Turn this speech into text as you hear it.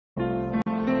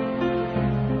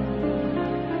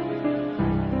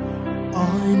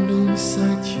I know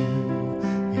beside you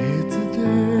here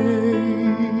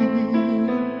today.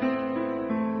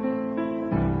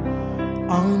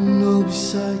 I know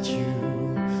beside you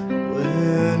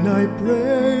when I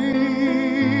pray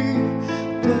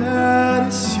that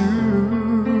it's you,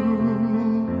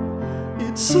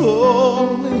 it's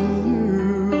only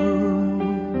you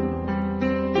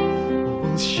who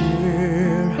will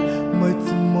share my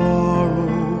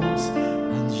tomorrows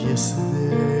and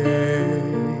yesterday.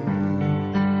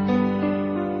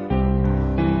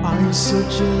 I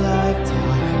searched a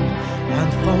lifetime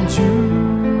and found you,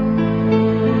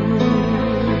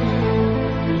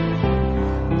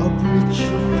 a bridge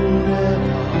of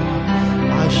forever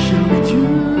I share with you.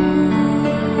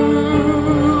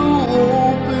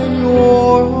 Open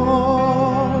your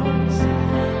arms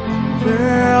and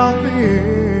let me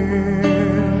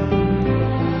in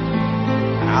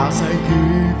as I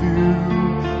give you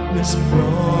this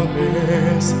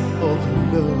promise of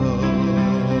love.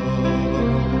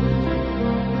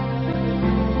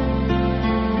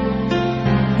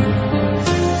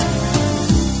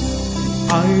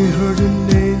 I heard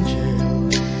an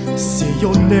angel say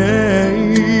your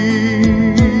name.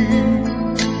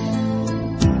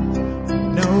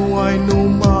 Now I know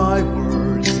my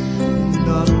words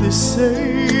not the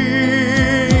same.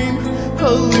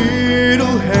 A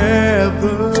little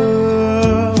heaven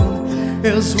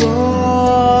is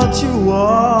what you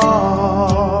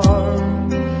are.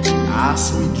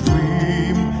 As we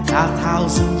dream a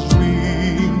thousand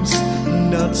dreams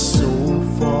not so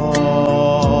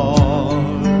far.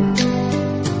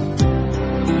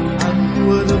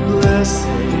 With the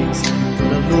blessings to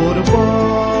the Lord above,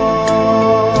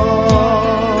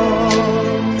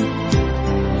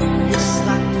 yes,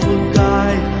 that will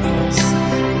guide us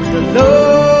with the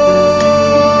love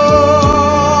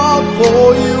for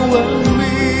you and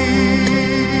me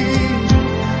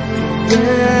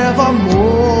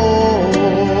forevermore.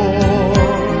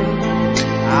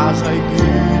 As I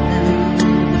give you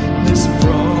this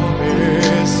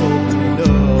promise of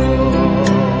love.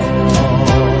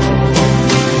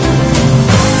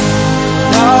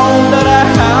 That I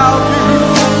have you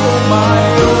for my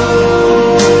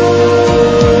own,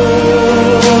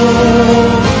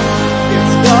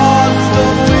 it's God's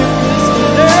love witness to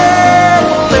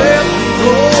never let me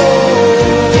go.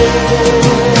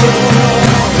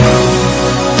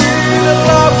 Feel the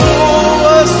love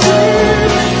over sin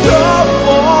and your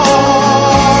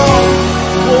warm,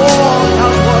 warm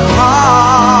and one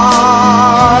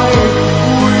high.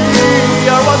 We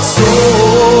are one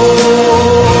soul.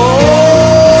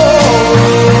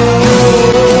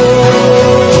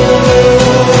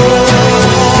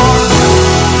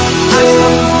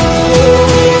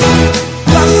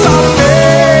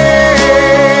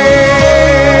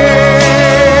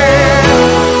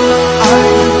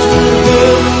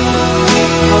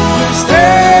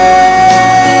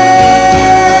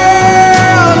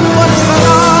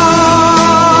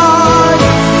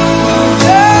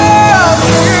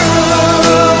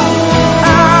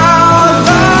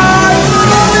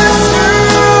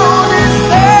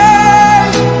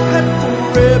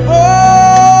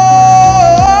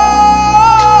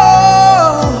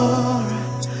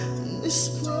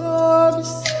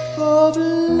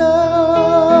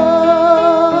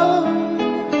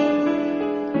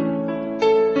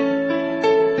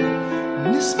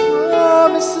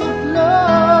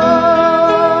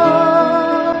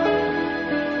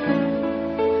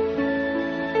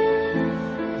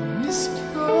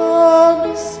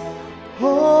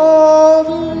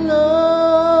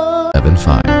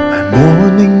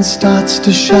 Morning starts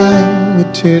to shine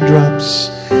with teardrops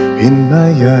in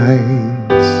my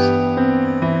eyes,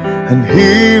 and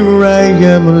here I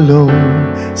am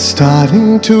alone,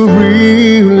 starting to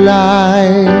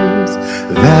realize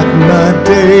that my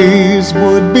days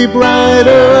would be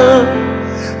brighter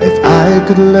if I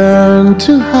could learn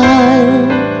to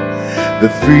hide the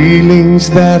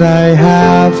feelings that I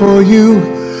have for you.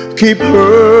 Keep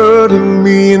hurting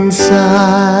me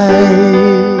inside.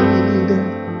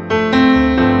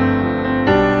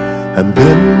 And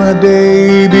then my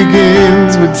day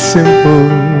begins with simple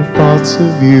thoughts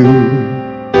of you.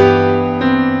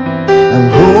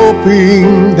 I'm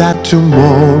hoping that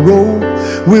tomorrow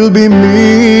will be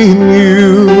me and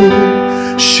you,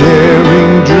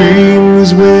 sharing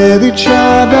dreams with each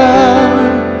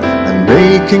other and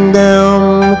making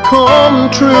them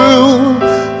come true,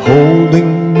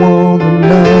 holding one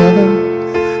another,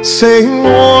 saying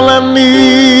all I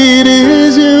need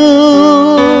is you.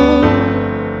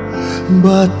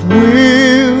 But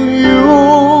will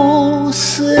you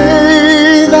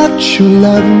say that you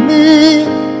love me?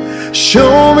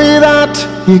 Show me that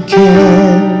you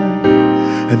care.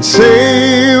 and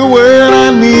say when I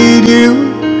need you,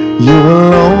 you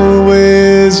will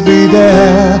always be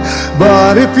there.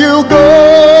 But if you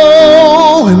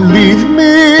go and leave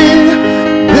me,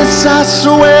 this I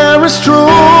swear is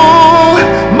true,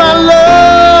 my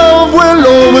love will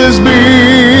always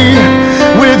be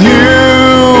with you.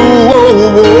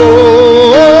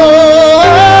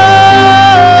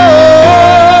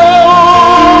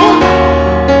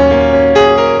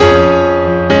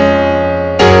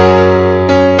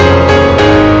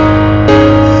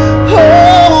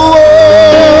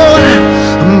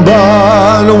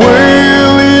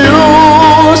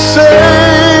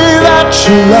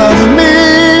 Love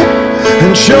me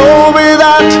and show me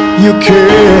that you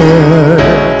care.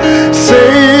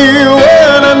 Say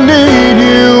when I need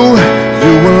you,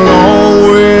 you will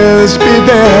always be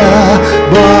there.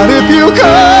 But if you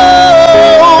go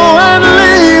and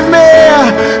leave me,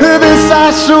 this I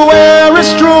swear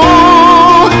is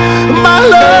true, my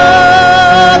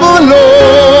love will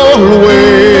always,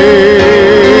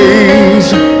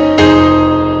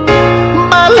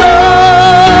 my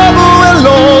love will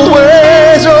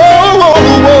always,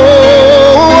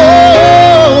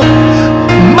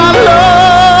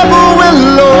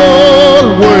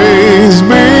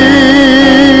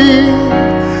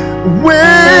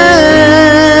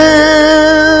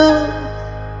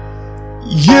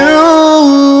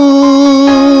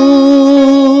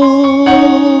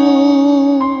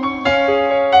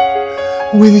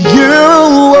 with you,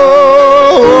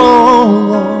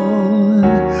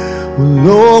 will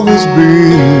always be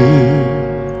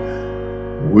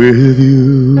with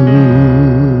you.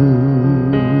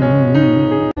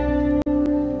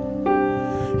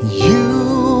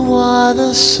 You are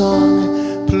the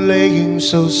song playing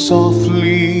so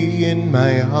softly in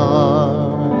my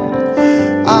heart.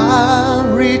 I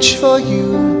reach for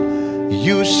you,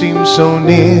 you seem so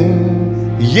near,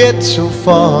 yet so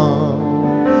far.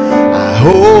 I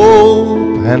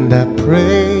hope and I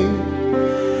pray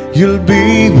you'll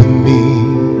be with me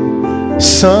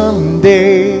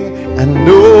someday. I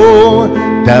know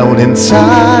down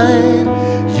inside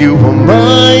you are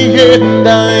mine and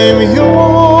I'm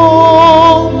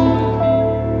yours.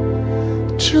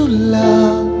 True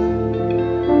love,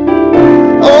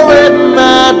 oh, in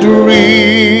my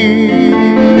dreaming,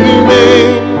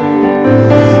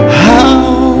 how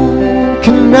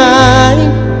can I?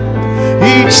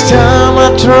 Each time I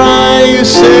try, you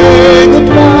say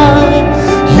goodbye.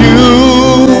 You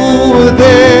were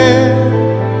there,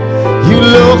 you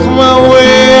look my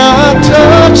way, I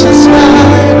touch the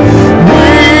sky. We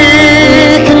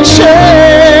can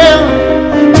share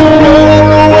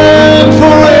tomorrow and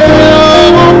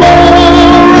forevermore.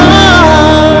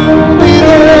 I'll be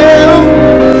there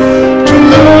to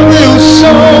love you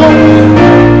so.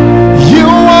 You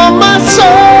are my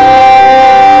soul.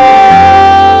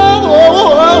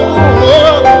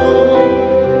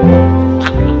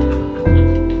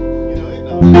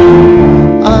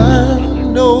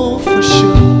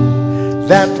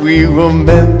 That we were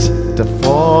meant to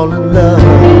fall in love.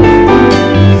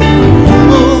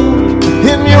 Look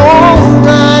in your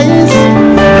eyes,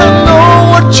 I know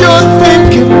what you're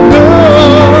thinking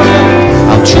of.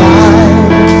 I'll try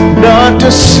not to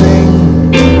sing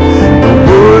the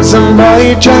words that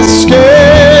might just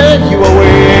scare you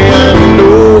away. I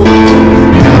know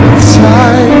down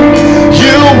inside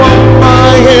you are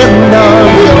mine and I'm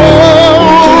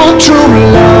your true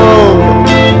love.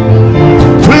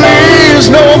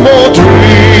 No more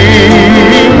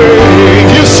dreaming.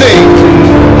 You sing,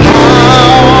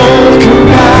 how can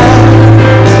I?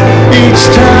 Each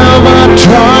time I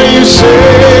try, you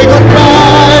say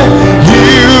goodbye. You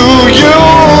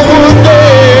were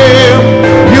there.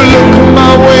 You look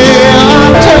my way, I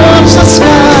touch the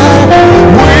sky.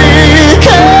 We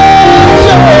can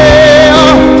share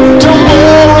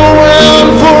tomorrow and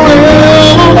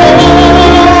forevermore.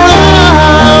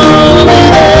 I'll be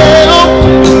there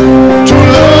to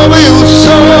love you.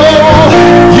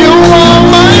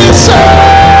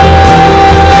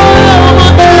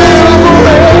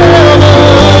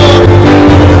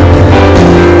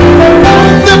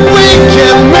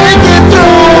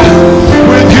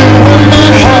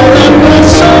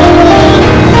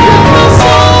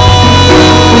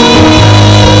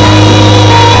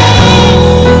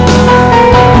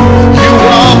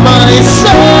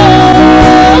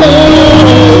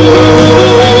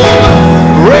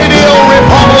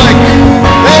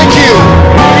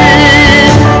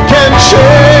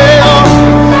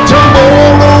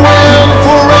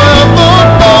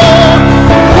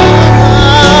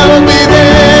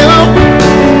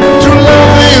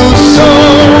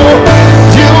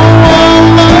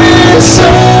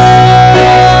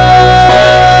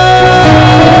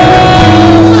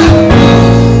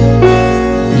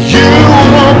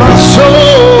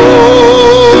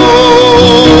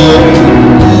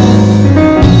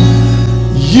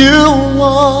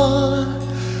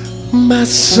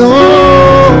 Ikaw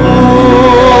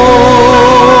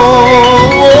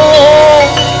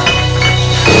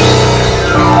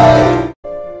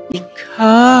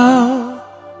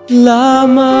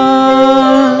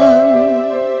lamang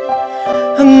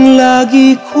ang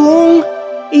lagi kong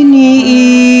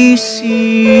iniisip,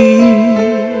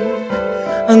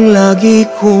 ang lagi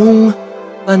kong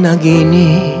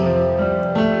panaginip.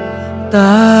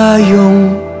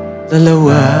 Tayong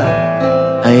dalawa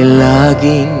ay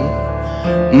laging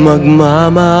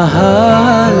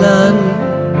magmamahalan.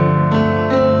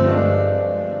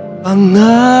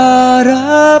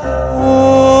 Pangarap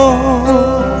ko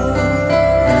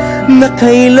na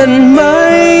kailan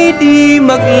may di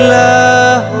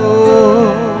maglaho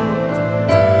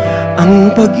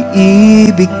ang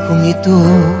pag-ibig kong ito,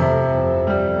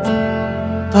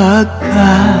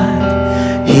 pagkat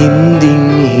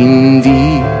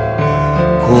hinding-hindi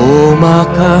ko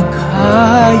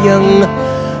makakayang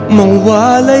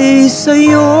mawalay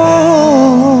sa'yo.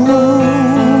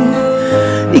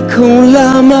 Ikaw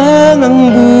lamang ang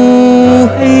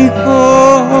buhay ko.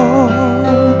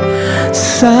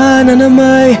 Sana na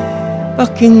may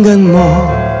pakinggan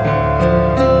mo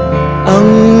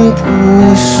ang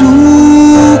puso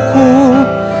ko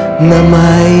na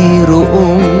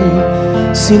mayroong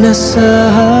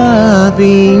sinasabing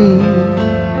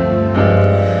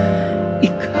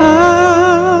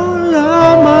ikaw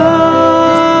lamang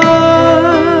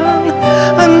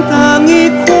ang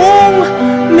tangi kong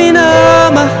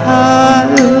minamahal,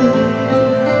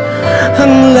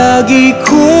 ang lagi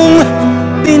kong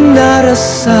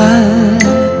pinarasal.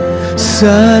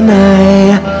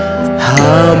 Sana'y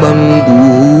habang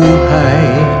buhay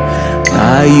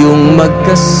tayong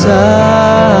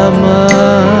magkasama.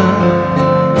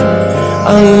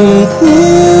 Ang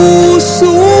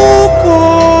puso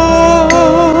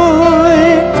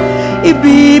ko'y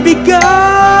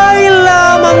ibibigay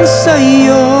lamang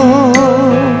sa'yo.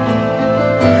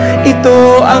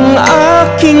 Ito ang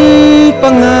aking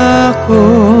pangako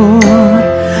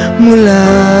mula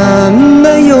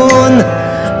ngayon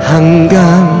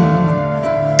hanggang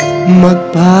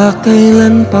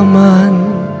magpakailan pa man.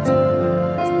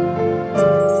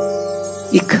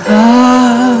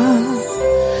 Ikaw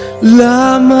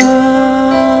lamang.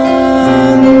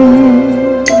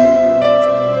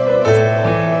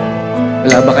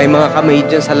 Wala ba kayong mga kamay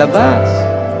dyan sa labas?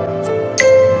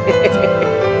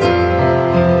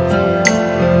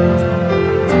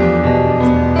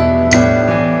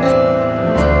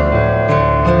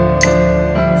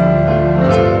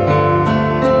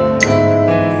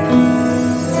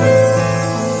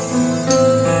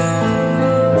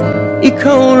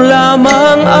 Ikaw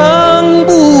lamang ang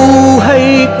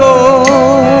buhay ko.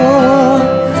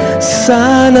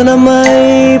 Sana na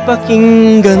may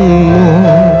pakinggan mo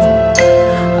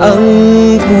ang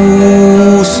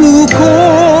puso ko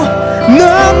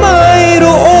na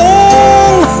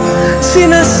mayroong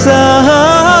sinasabing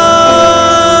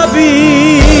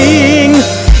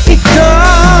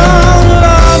ikaw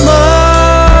lamang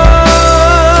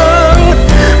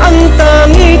ang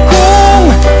tangi kong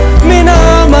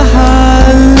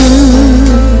minamahal,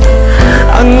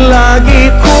 ang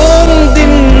lagi kong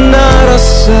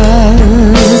dinarasal.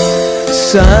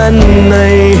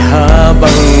 Sana'y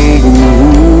habang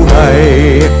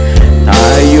buhay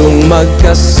tayong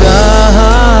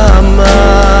magkasama.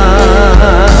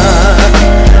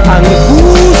 Ang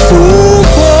puso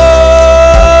ko'y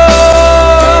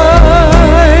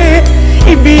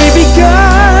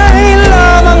ibibigay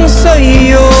lamang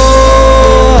sa'yo.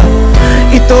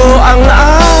 Ito ang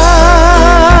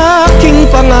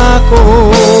aking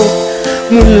pangako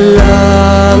mula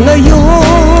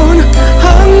ngayon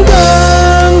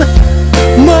hanggang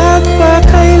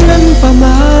magpakailan pa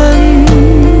man.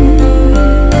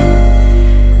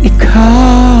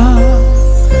 Ikaw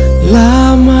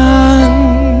lamang,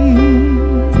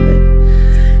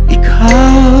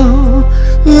 ikaw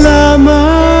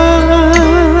lamang,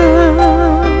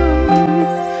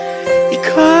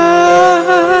 ikaw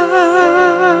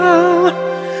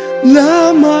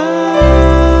lamang.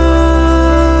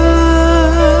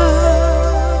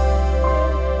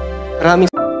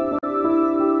 Maraming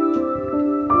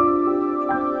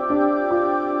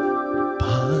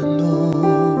Paano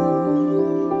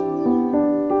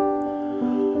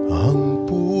ang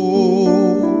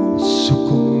puso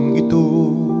kong ito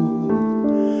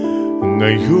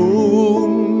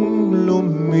ngayong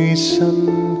lumisan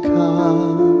ka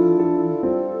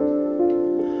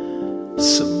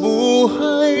sa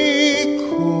buhay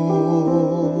ko?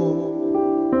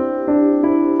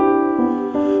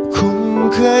 Kung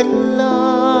kailan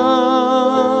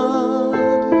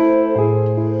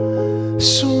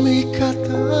sumikat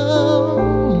ang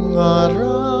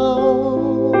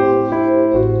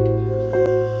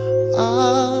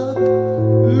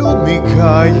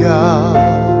ligaya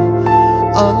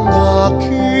ang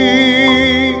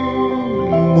aking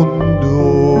mundo.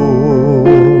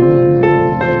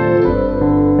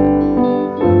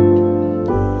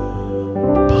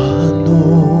 Paano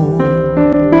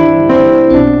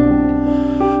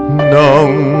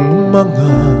ng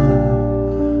mga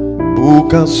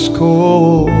bukas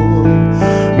ko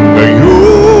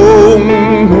ngayong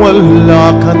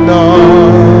wala ka na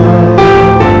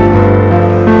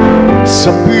sa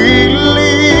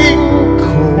piling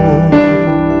ko?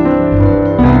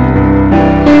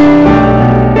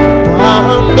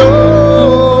 Paano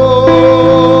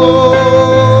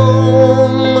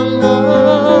mga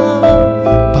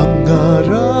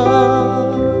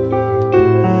pangarap,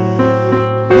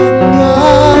 mga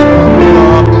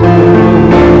pangako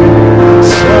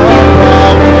sa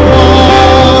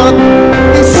bawat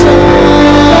isa?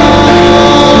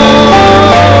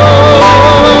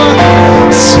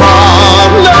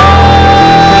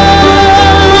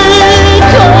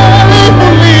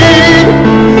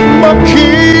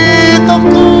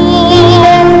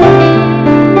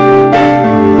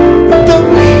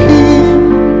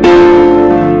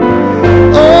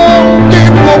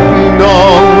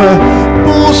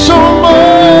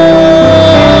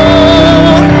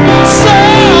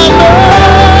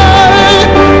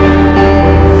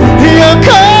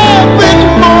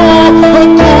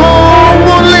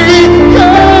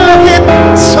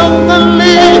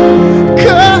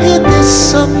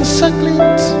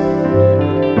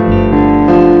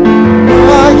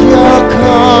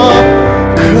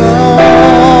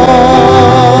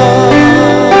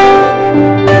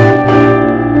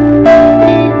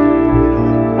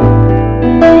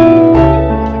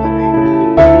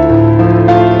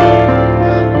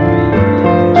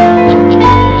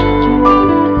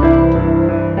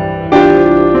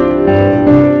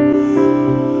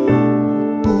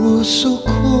 Puso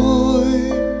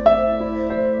ko'y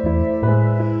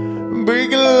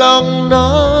biglang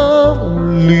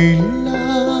naulila,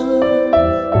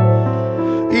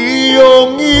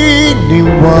 iyong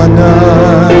iniwanan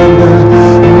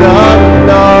na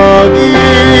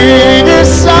naging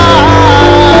isa.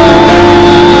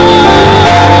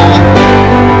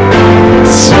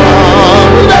 Sana'y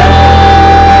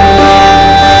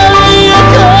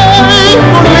ika'y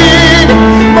muling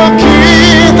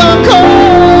makita ko.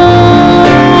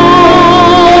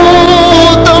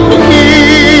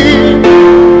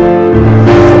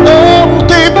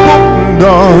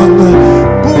 Ng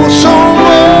puso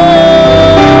mo,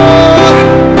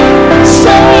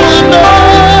 sana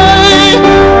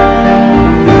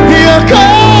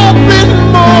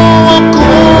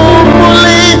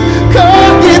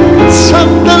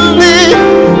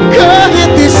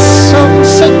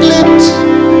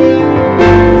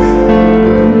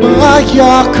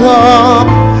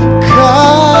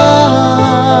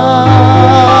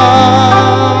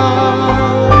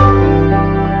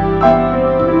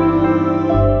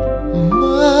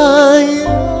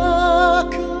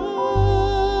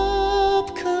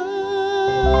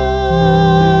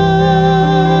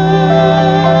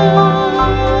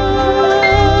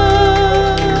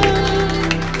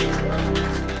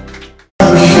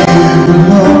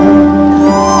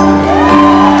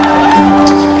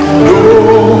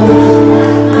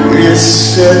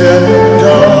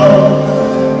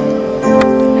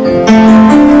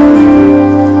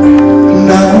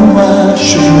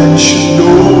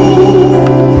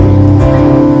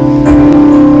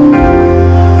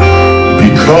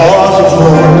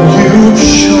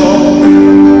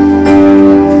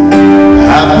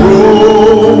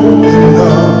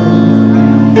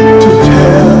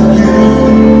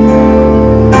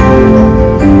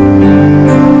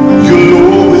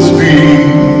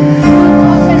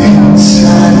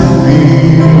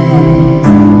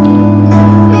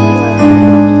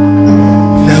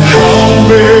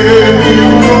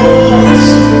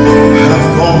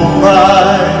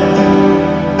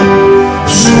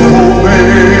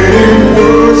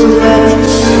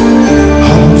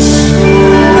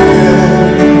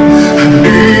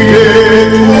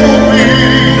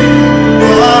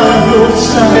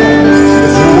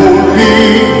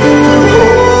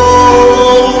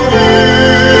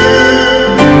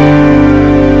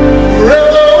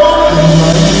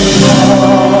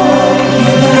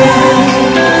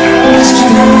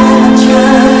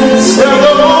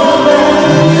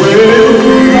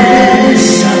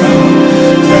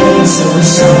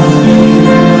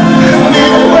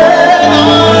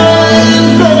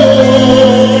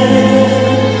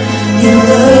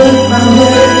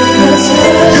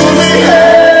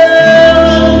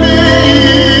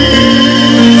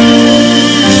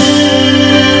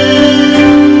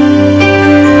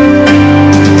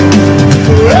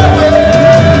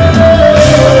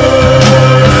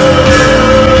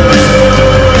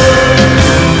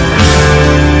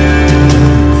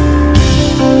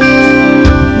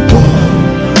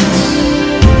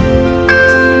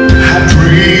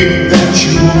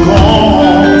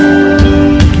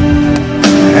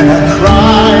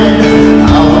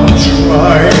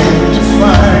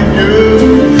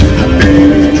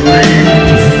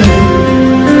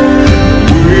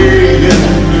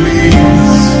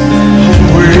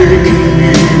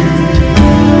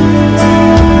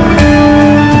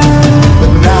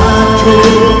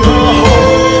took a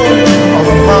hold of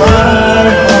my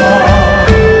heart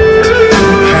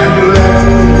and left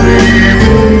me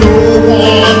with no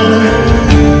one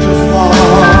to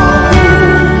follow.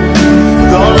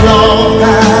 The love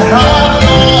that I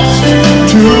lost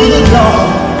to the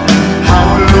dark, I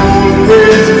will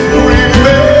always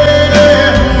remember.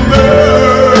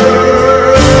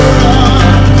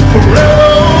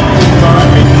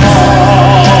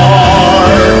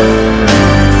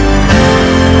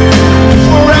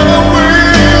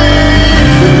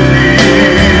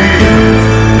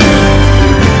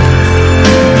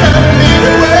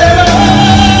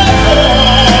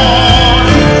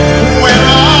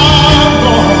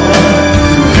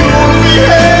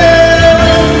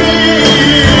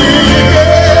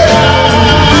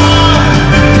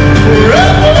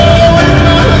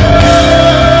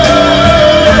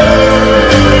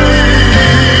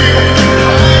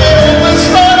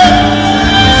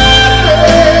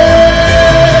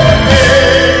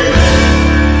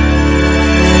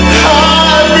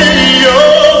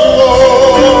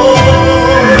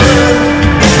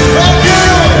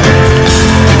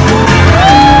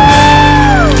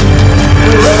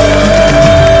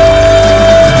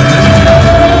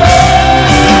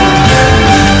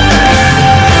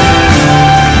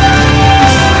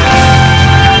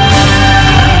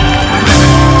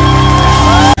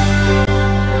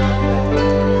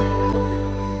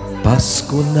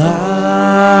 Pasko na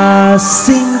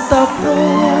sinta ko,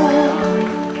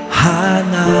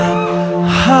 hanap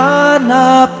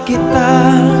kita.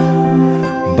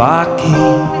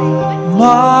 Bakit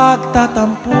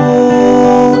magtatampo?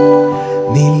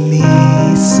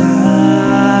 Nilisan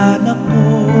ako.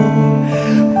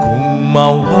 Kung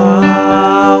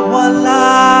mawawala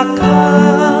ka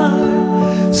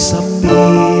sa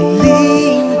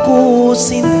piling ko,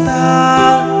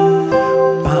 sinta,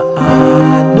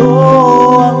 paano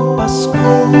ang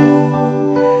Pasko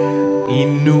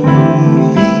inulila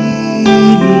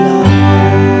mo?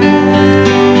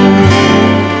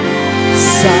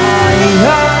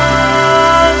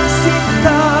 Sayang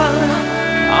sinta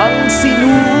ang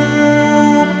sinupaan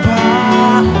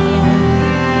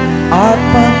at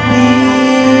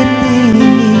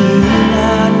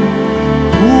pagpipilinan.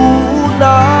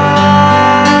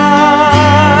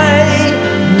 Tunay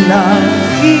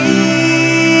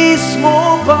nais mo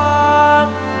bang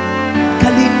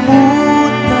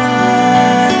kalimutan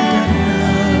ka na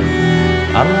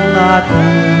ang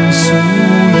ating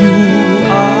suyuan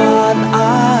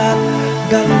at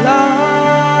galak?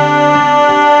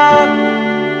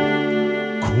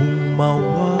 Kung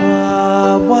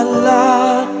mawawala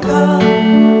ka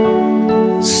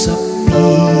sa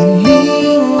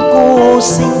piling ko,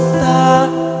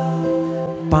 sinta,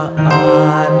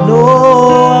 paano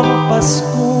ang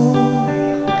Pasko?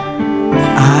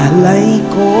 Alay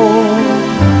ko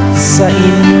sa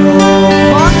inyo.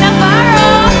 Huwag na baro!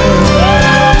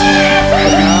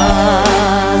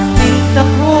 Sinta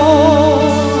ko,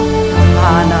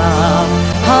 hanap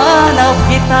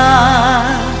kita.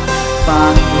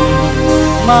 Bakit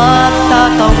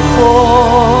magtatampo?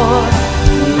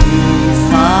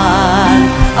 Minsan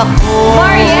ako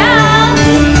Mariam!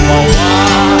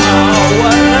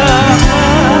 Mawawala ka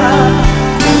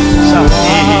sa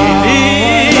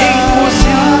piling ko,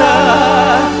 sinta.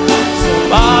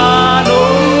 Paano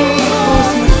ko,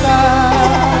 sinta?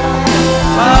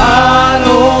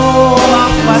 Paano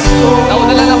ang Pasko?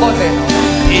 Nauna lang ako, te.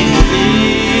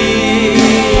 Inulila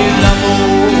mo.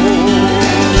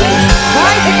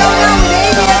 Guys, ikaw na ang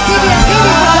lady ng CBN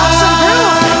Production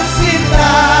Group!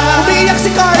 Sinta, Umiiyak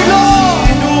si Carlo!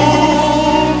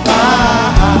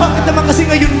 Bakit naman kasi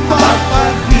ngayon pa?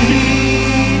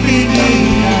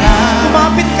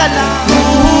 Kumapit ka lang.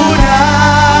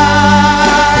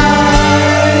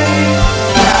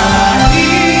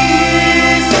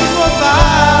 Nais mo ba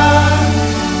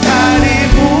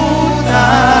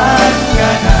kalimutan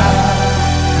ka na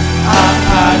ang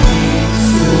ating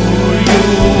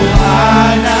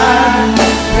suyuan at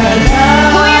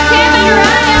galak? Kuya Kim and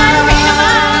Ryan, kayo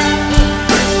naman!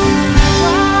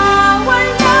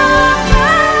 Wawala ka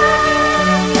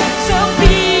sa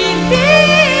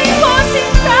piling ko,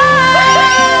 sinta.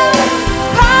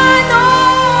 Paano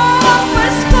ang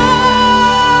Pasko?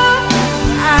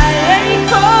 Alay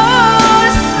ko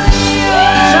sa'yo.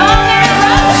 Song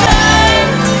Eruption!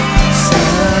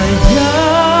 sayang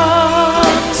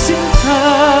sinta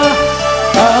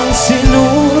ang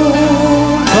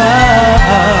sinumpan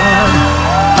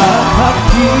at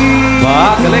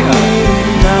hakili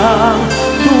ng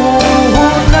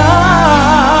tuhunan.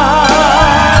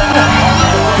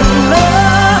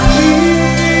 Nais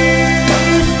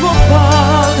mo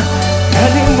bang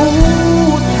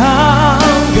kalimutan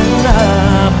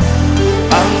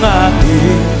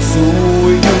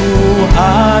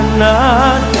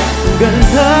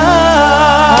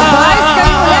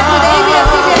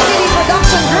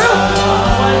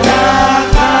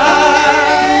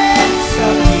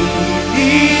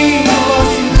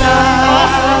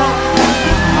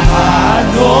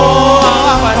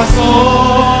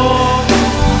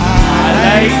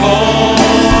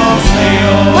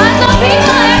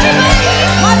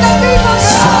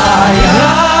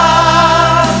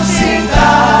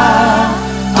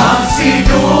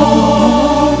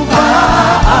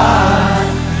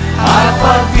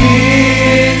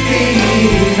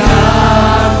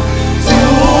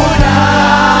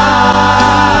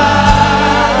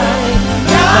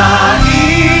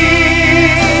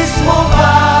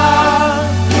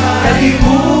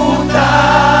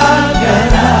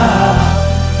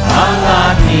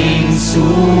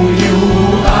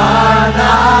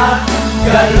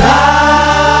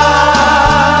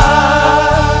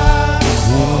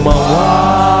Kung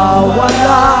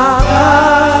mawawala ka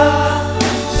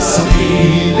sa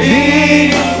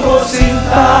piling ko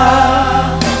sinta,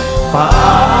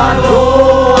 paano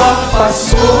ang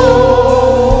paso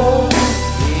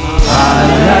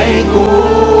alay ko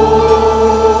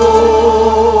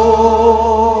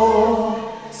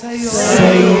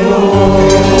sa'yo?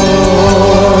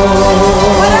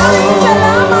 Maraming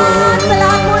salamat sa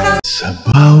lahat po ng Sa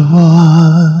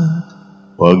bawat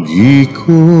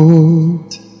pag-ikot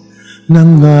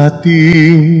ng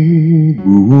ating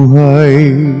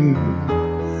buhay,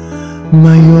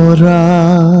 may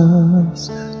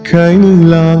oras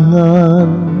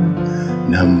kailangan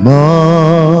na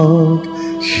maghiwalay.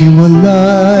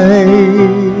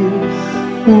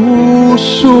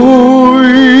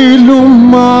 Puso'y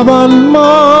lumaban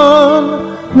man,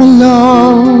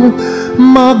 walang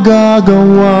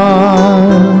magagawa.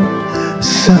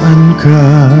 Saan ka,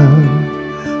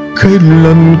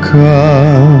 kailan ka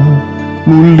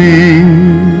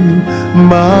muling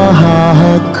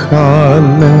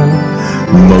mahahakan?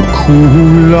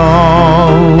 Magkulang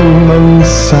ang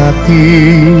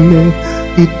satin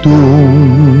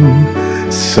itong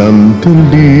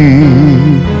sandali.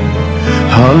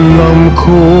 Alam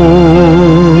ko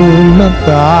na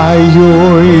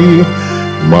tayo'y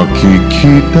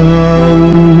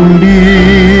makikitang muli.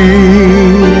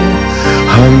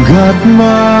 Hanggat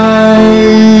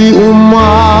may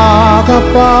umaga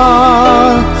pa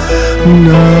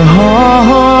na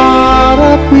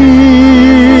haharapin,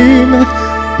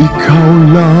 ikaw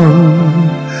lang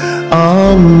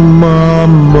ang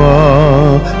mamahalin.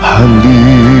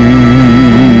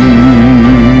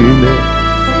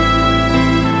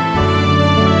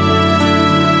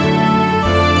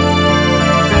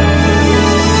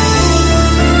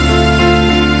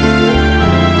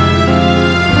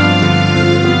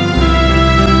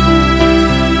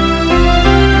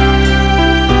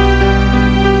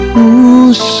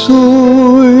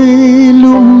 Puso'y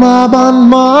lumaban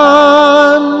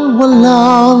man,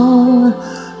 walang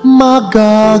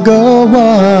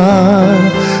magagawa.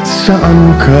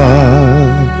 Saan ka,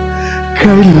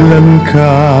 kailan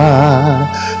ka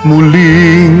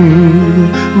muling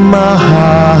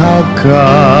mahahakan?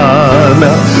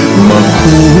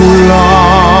 Magkulang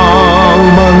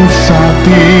man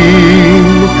sa'tin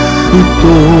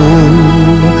itong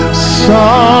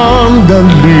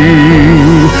sandali.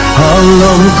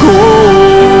 Alam ko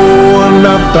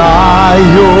na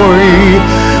tayo'y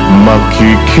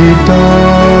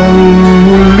makikitang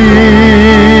muli.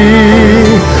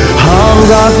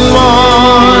 Hanggat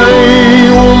may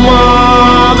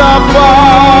umaga pa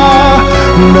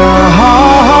na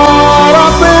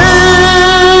haharapin,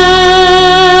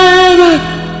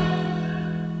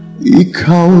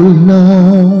 ikaw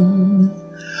lang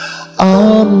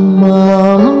ang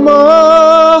mamahalin.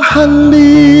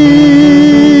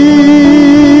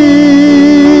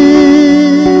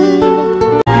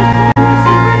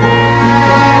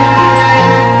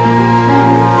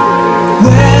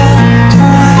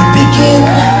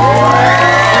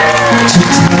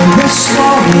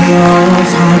 Of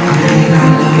how great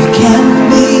our love can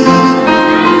be,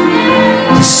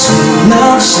 the sweet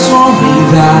love story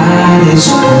that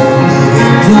is older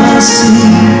than the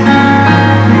sea,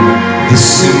 the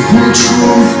simple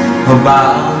truth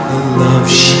about the love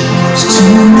she gives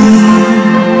to me.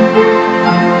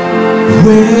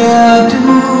 Where do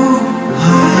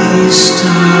I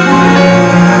start?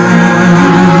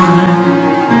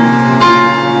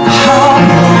 How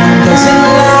long does it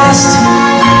last?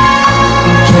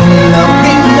 Can love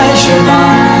be measured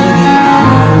by the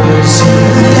hours in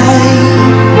the day?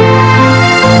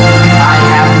 I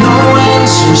have no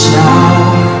answers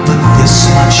now, but this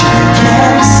much I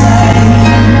can say.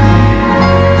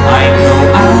 I know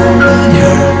I'll need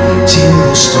her till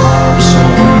the stars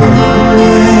are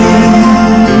away,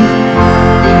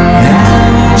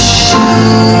 and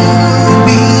she'll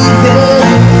be there.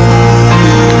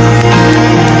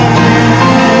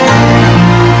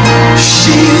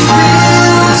 She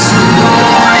fills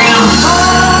my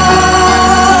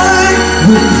heart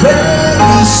with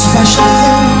very special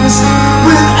things,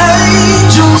 with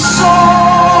angel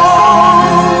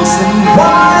songs and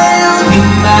wild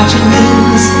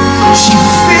imaginings. She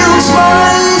fills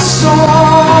my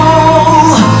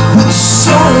soul with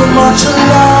so much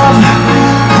love,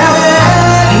 and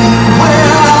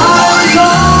anywhere I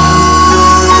go,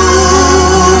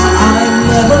 I'm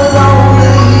never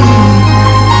lonely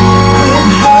with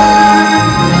her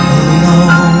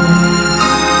alone.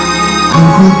 Who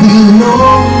would be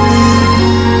lonely?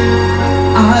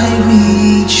 I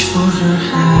reach for her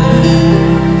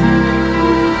hand.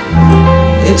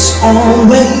 It's it's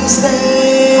always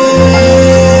there.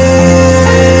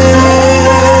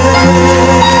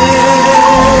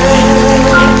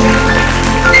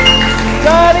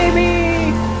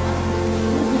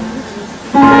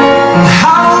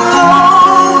 How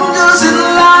long does it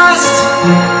last?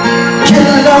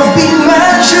 Can love be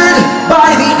measured by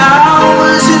the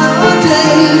hours in a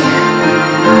day?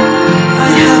 I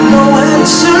have no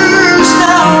answers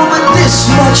now, but this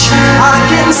much I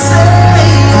can say.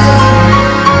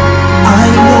 I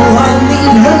know I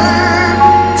need her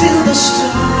till the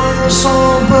stars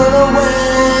all burn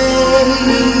away,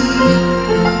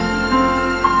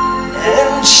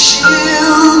 and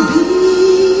she'll be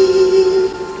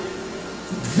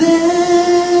there.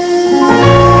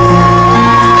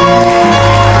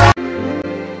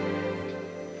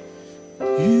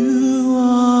 You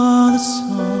are the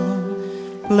song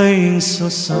playing so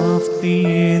softly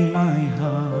in my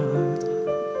heart.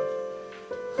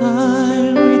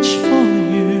 I reach for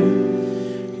you,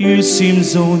 you seem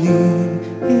so near,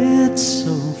 it's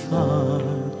so far.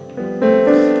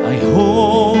 I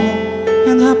hope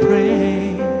and I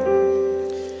pray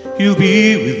you'll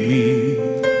be with me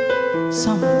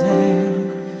someday.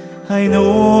 I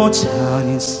know down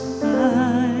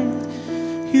inside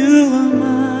you are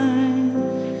mine,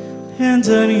 and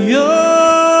I'm yours.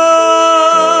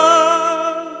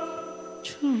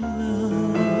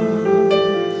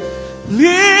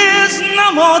 Please, no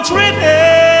more tripping.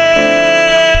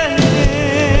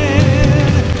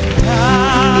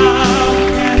 How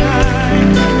can I?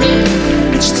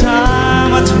 Each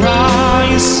time I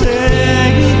try, you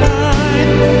say goodbye.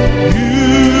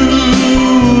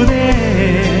 You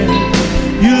there,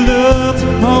 you looked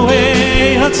my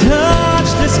way, I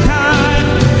touched the sky.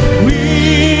 We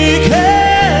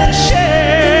can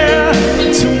share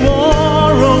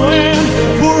tomorrow and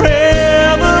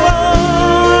forever.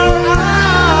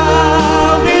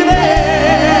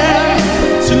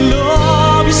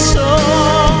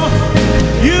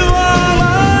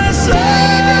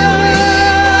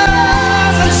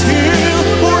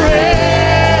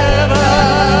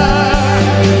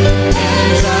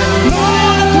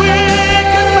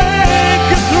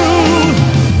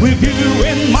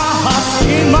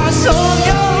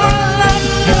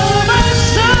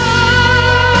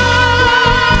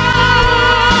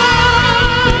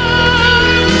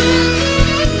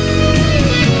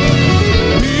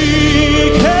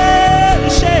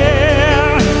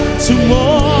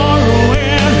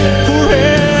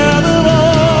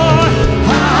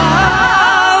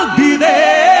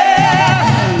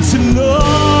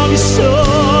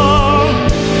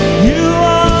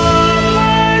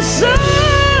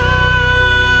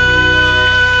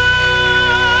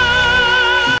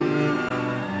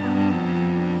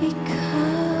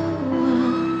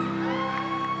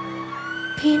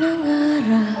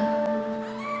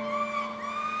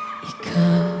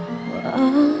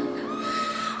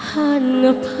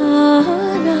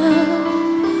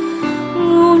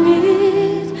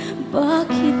 Ngunit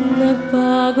bakit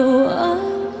nagbago ang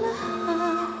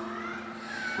lahat?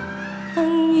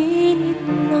 Ang init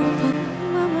ng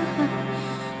pagmamahal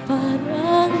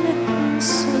parang naging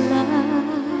sala.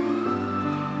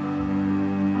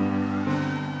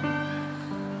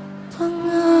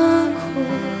 Pangako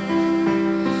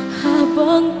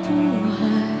habang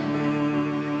buhay,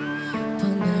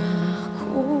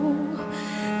 pangako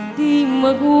di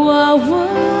magwawalay.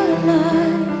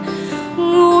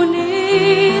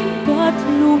 Ngunit ba't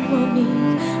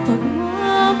lumamig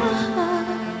pagmamahal?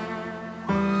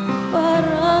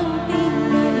 Parang di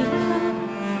na ikaw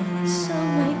sa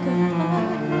may kapal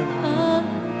ang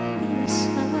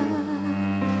minsan.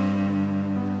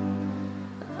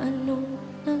 Anong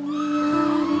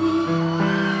nangyari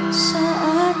sa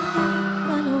ating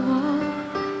dalawa?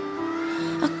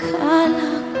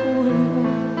 Akala ko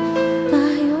noon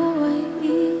tayo ay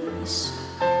isa.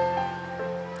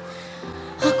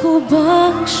 Ako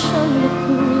bang siyang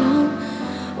nakulang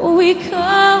o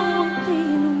ikaw ang di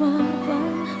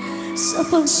lumaban sa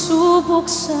pagsubok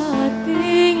sa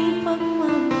ating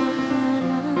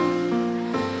pagmamahalan?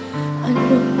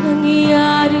 Anong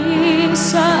nangyari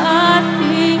sa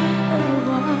ating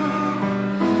dalawa?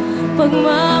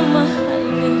 Pagmamahal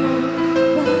ngayon,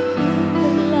 bakit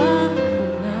naglaho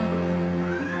na?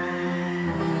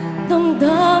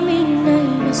 Damdamin ay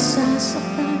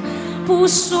nasasaktan,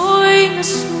 puso'y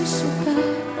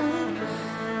nasusugatan.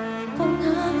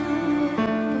 Pangako mo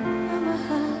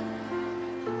pagmamahal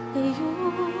ngayon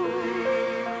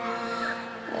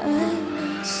ay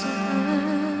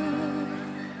nasaan?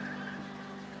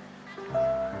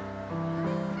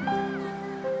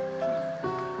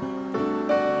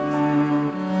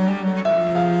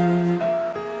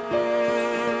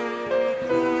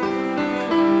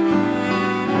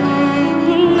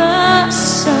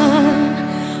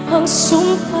 bang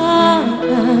sumpaan?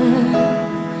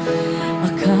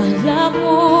 Akala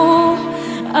mo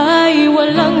ay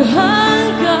walang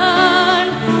hanggan,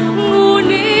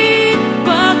 ngunit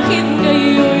bakit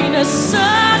ngayon'y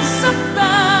nasasaktan?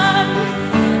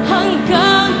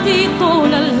 Hanggang dito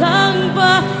na lang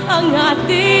ba ang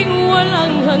ating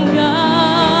walang hanggan?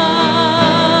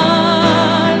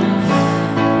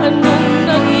 Anong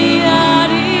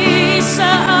nangyari sa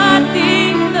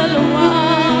ating dalawa?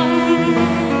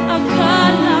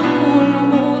 Akala ko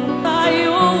noon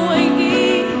tayo ay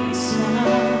isa.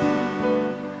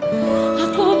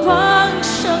 Ako bang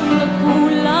siyang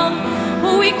nagkulang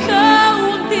o ikaw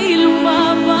ang di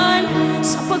lumaban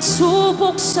sa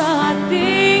pagsubok sa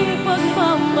ating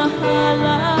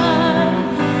pagmamahalan?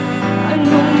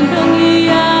 Anong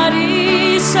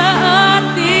nangyari sa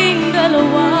ating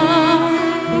dalawa?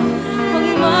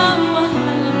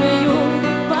 Pagmamahal ngayon,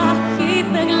 bakit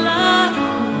naglaho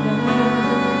na?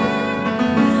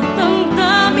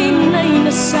 Damdamin ay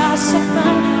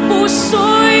nasasaktan,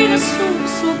 puso'y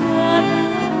nasusugatan.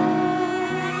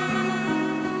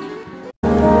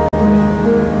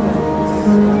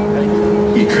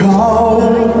 Ikaw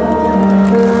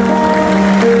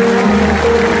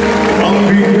ang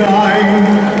bigay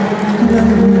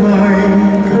ng may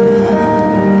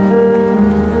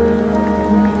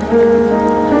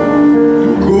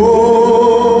dugo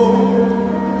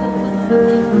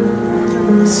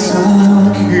sa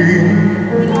aking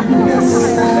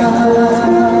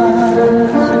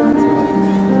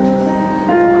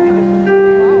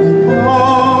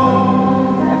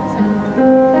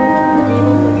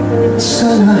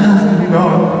sa lahat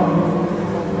ng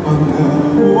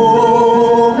pangako,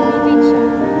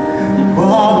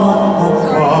 bawat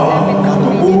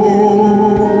pagkakataon,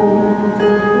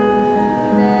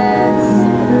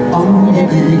 ang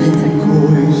ibigin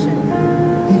ko'y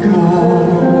ikaw.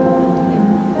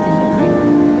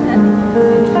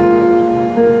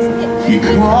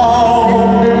 Ikaw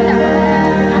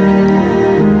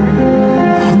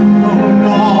ang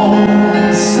nanglaw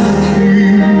sa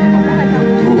aking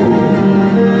mundo.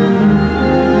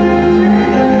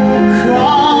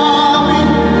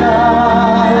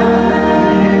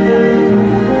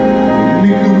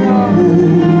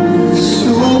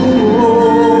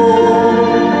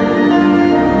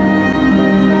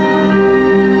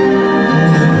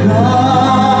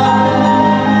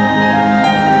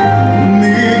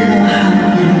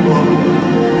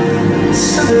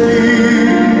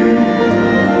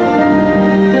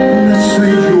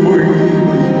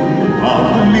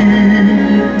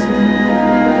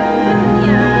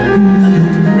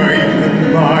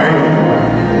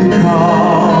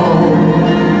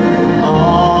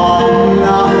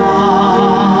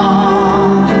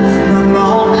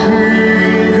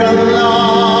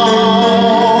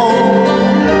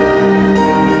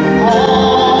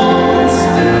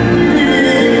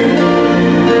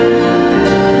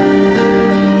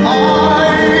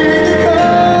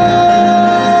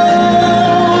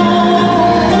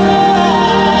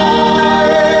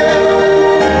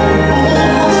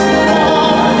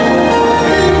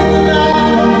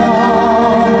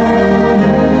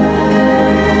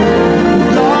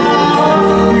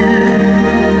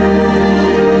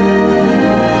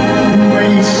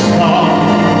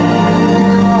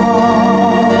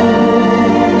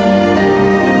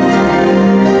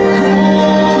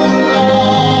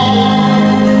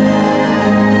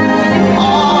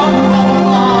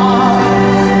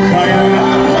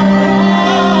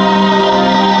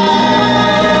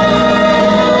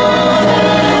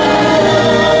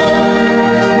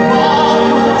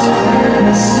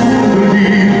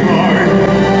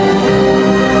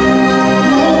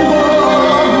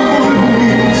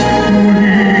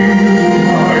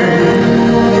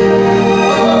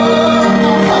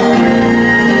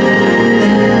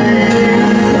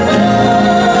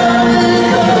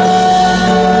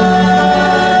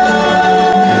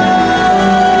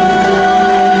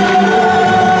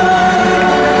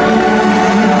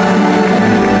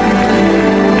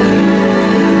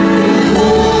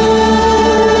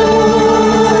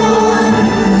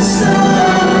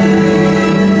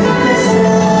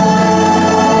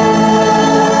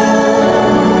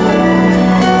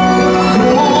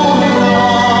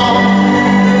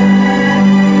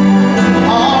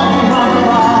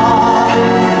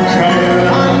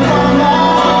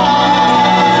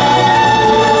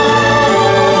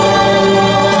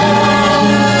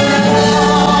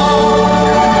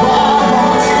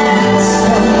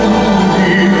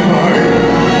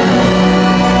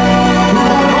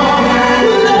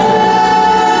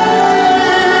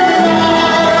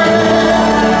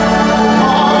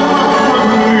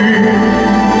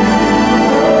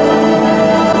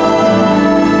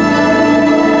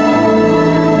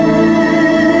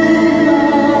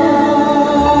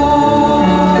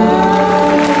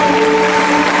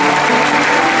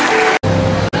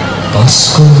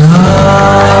 Pasko na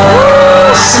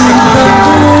sinta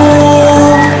ko,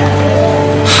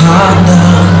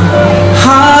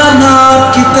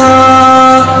 hanap kita.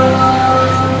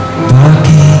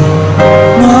 Bakit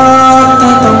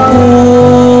magtatampo?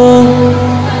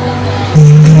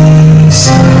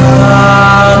 Nilisan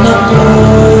ako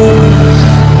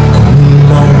kung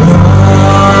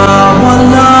mawawala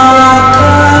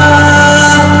ka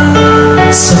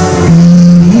sa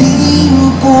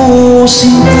piling ko,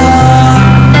 sinta.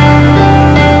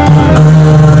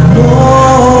 Paano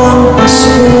ang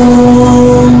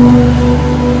Paskong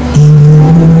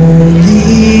inulit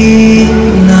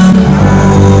na mo?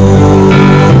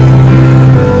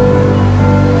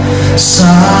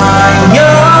 Sayang,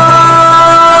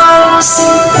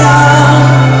 sinta,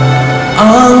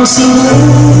 ang sinupaan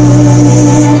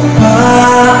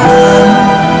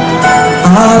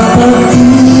at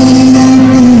pagtitinginan.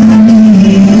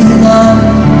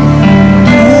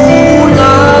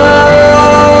 Tunay,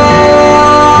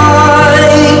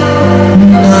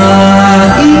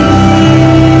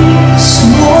 nais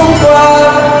mo ba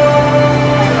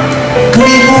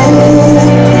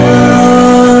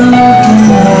kalimutan ka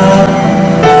na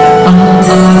ang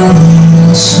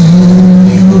aking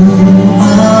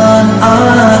suyuan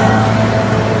at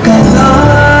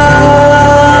galak?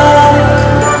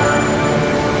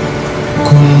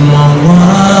 Kung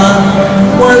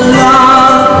mawawala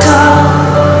ka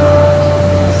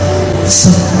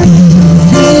sa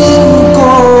piling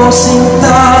ko,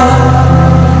 sinta.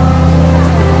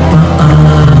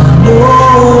 Paano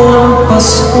ang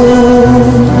Pasko?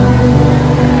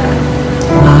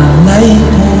 Alay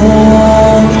ko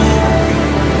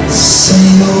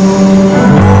sa'yo.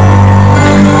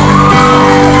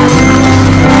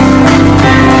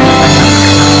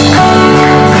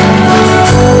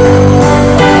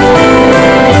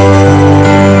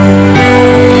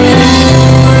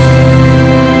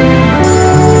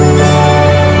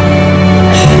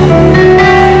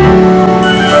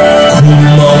 Kung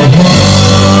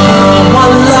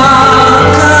mawawala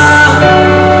ka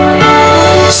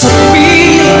sa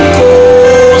piling ko,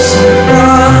 sinta.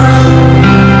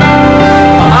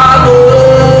 Paano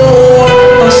ang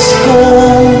Pasko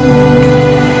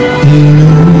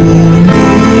inulit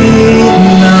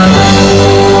na mo?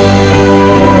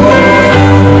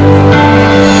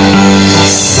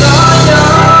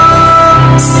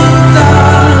 Sayang, sinta,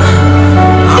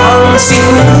 ang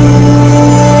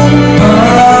sinupaan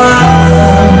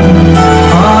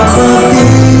at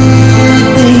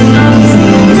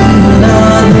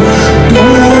pagtitinginan.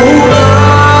 Tunay,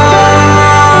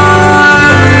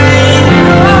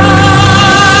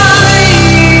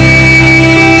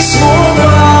 nais mo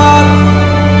ba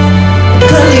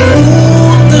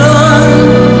kalimutan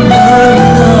na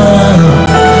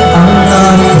ang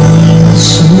aking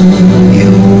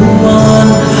suyuan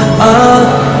at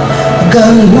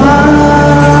galak?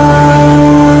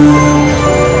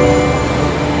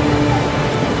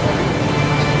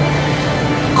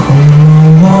 Kung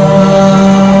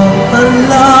mawawala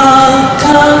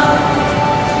ka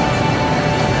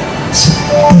sa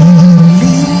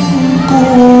piling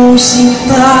ko,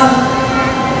 sinta.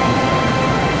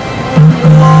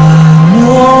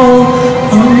 Paano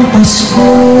ang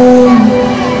Pasko?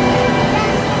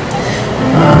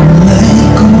 Alay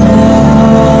ko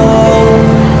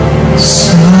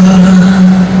sa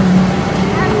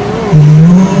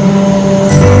iyo.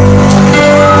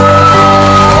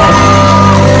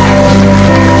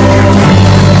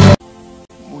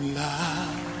 Mula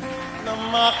na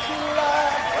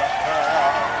makilala ka,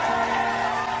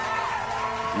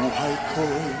 buhay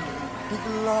ko'y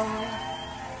biglang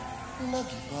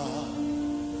nag-iba.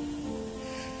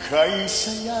 Kay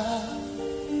saya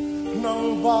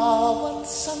ng bawat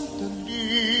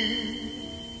sandali,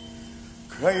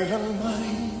 kailan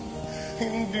may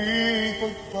hindi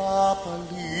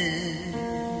pagpapalit.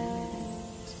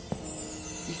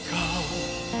 Ikaw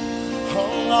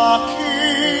ang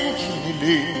aking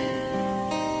hiniling,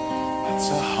 at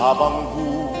sa habang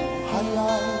buhay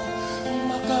ay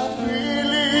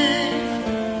makapiling.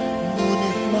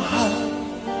 Ngunit mahal,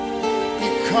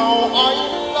 ikaw ay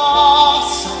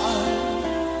nasaan?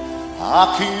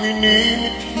 Aking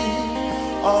minimithi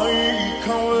ay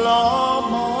ikaw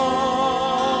lamang.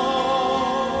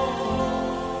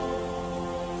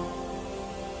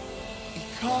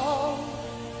 Ikaw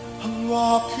ang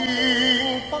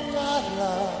aking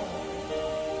pangarap,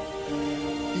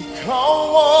 ikaw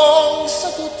ang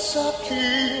sagot sa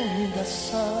aking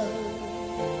dasal.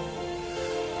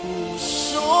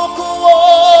 Puso ko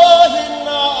ay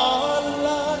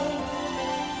inaalay,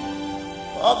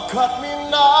 pagkat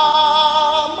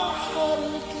minamahal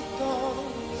kita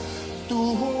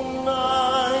tunay.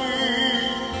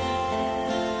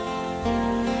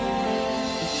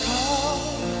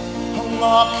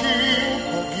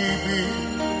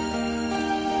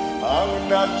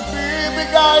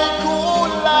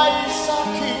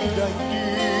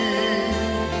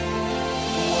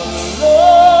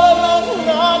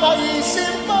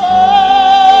 isip mo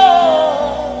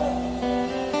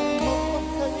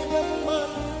magpagkailanman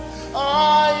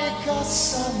ay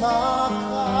kasama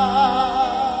ka.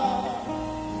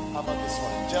 How about this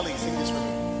one? Jelly, sing this for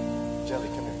me. Jelly,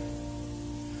 come here.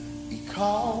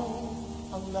 Ikaw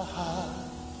ang lahat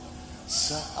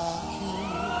sa akin,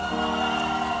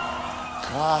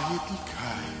 kahit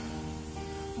ika'y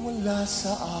mula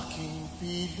sa aking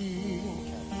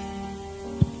piling.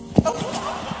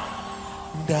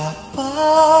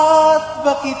 Dapat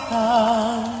ba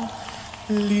kitang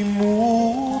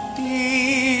limutin?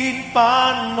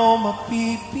 Paano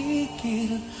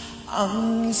mapipigil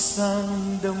ang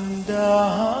isang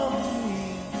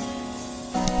damdamin?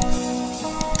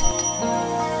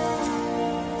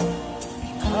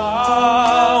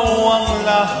 Ikaw ang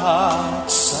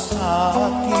lahat sa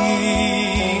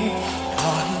akin,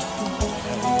 kahit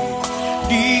ika'y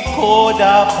di ko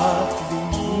dapat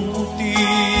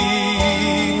limutin.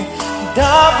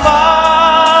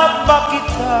 Dapat ba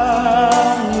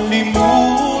kitang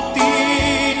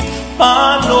limutin?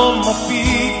 Paano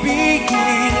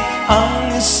mapipigil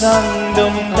ang isang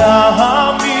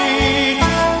damdamin?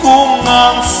 Kung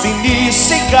ang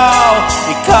sinisigaw,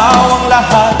 ikaw ang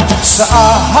lahat sa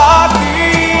akin.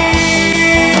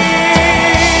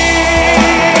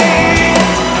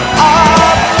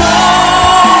 At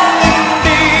kung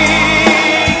hindi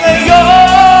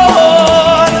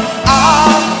ngayon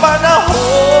ang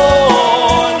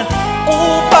panahon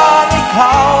upang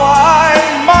ikaw ay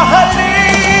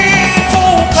mahalin,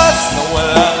 bukas na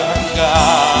walang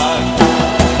hanggan,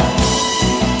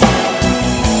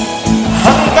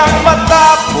 hanggang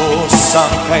matapos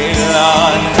ang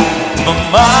kailan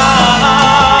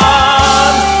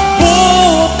maman,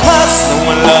 bukas na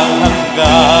walang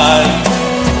hanggan,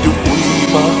 do'y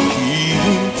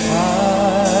maghihintay.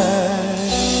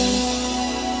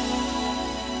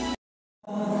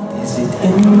 Is it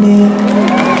in me?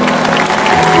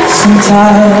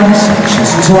 Sometimes I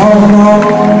just don't know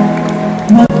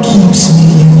what keeps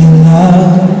me in your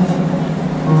love,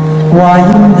 why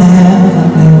you never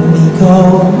let me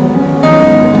go.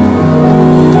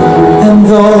 And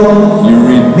though you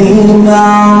read me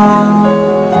now,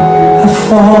 I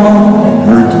fall and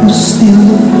hurt you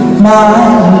still. My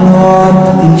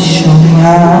Lord, please show me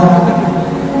how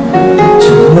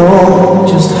to know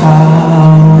just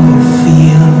how you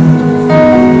feel.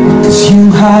 'Cause you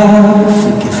have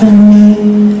forgiven me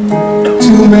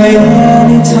too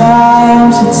many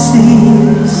times it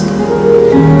seems.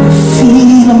 I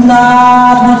feel I'm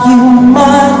not what you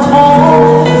might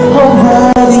call a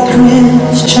worthy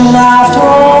Christian after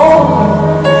all.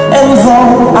 And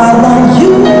though I love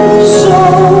you so,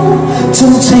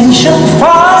 temptation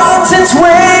finds its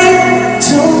way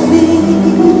to me.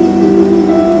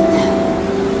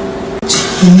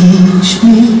 Teach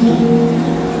me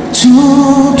to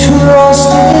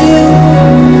trust you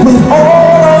with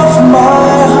all of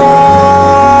my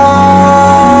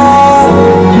heart,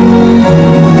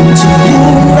 to be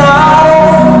not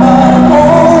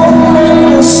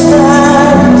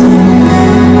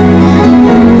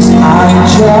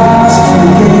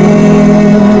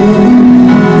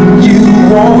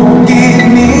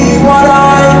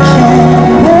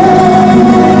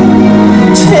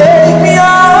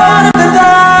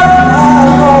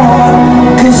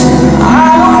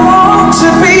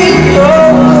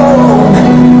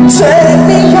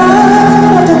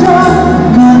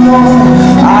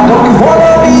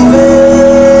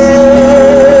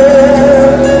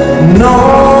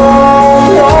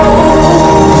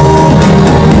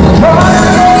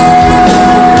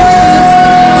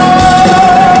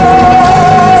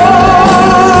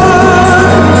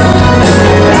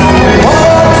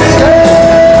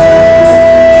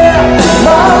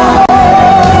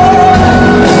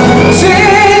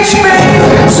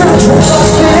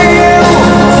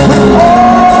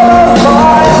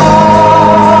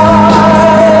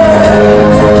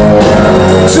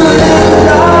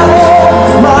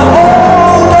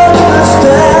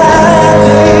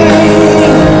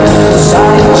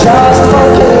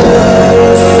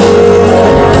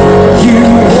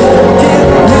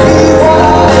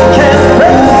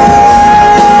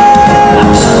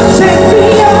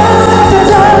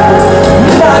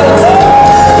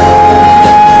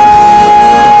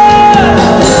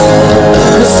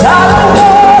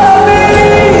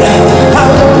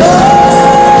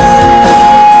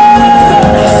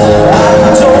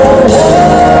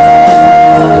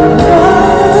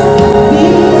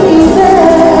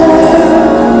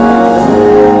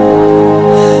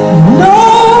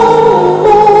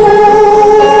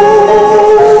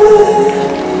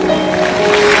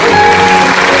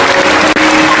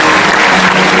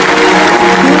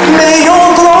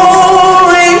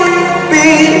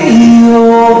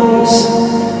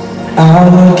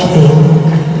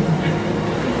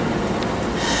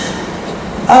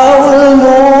I will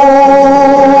know.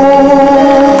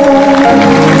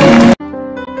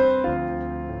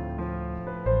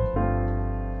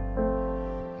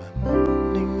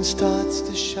 Morning starts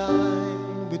to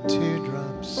shine with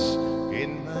teardrops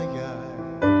in my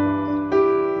eye.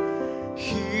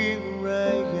 Here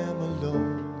I am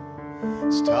alone,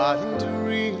 starting to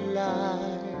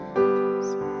realize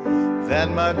that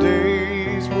my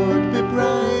days would be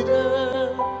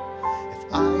brighter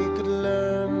if I could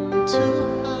learn to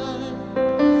hide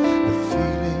the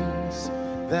feelings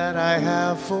that I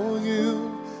have for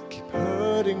you. Keep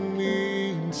hurting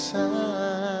me inside.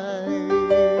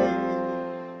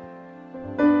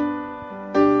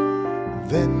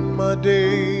 Then my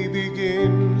day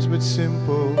begins with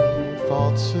simple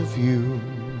thoughts of you.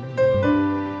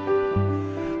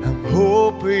 I'm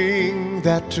hoping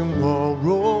that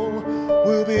tomorrow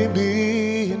will be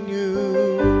me and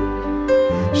you,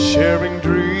 sharing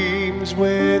dreams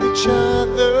with each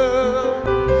other,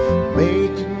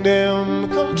 making them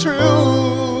come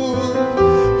true,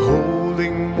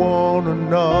 holding one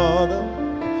another,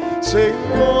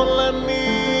 saying all I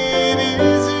need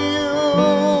is you.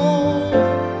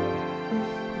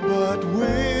 But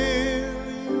will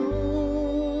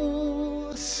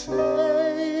you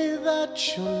say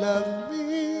that you love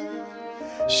me?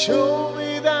 Show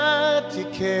me that you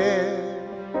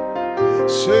care.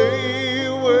 Say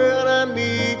when I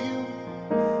need you,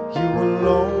 you will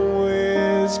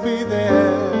always be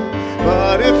there.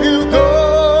 But if you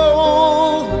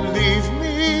go and leave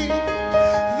me,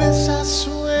 this I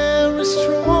swear is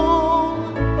true.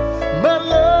 My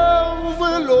love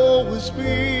will always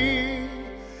be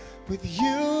with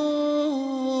you.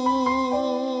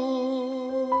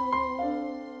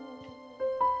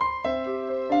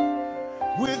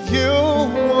 With you.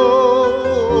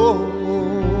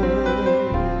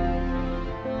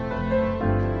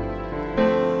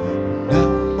 Now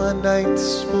my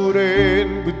nights would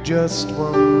end with just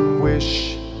one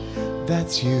wish,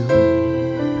 that's you,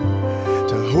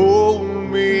 to hold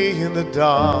me in the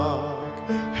dark,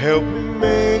 help me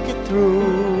make it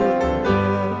through.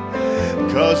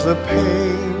 'Cause the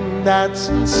pain that's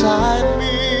inside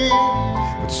me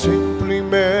would simply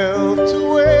melt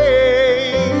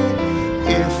away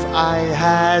if I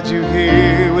had you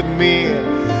here with me.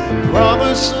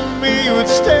 Promise me you'd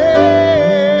stay.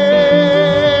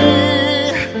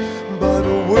 But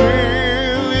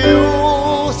will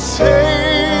you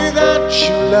say that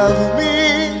you love me?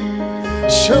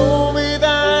 Show me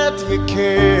that you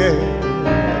care.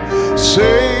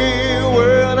 Say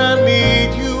when I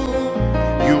need you,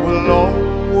 you will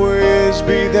always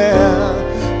be there.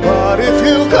 But if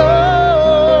you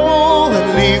go and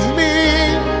leave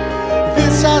me,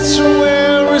 this I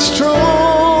swear is true.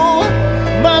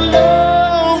 My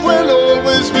love will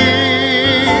always be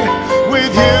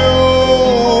with you.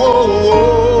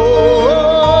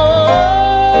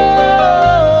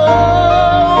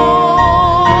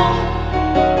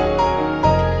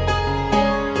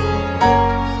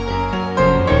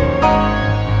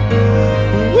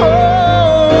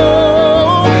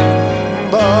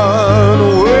 But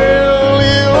will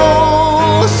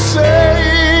you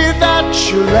say that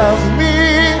you love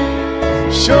me?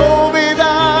 Show me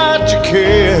that you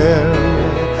care.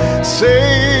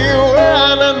 Say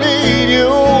when I need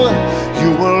you,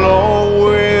 you will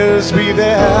always be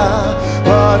there.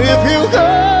 But if you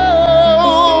go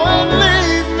and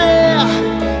leave me,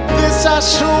 this I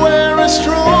swear is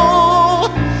true.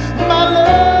 My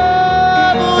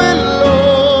love will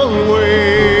always,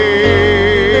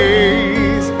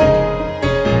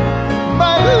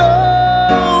 my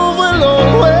love will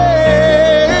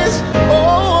always, oh,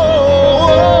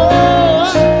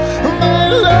 my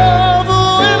love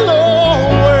will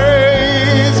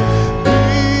always be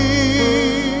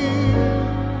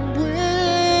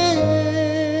with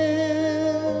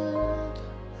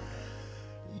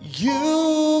you.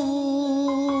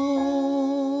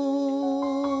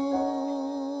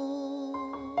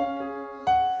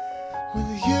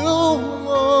 With you,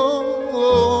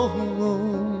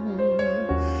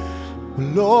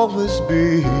 will always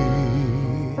be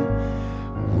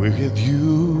with you.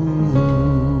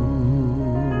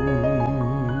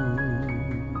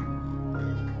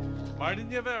 Martin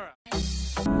Nievera.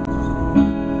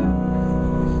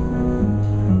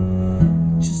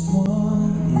 Just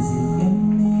what is it in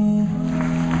me?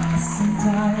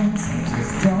 Sometimes I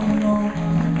just don't know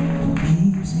what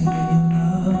keeps me in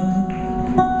love.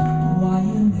 Why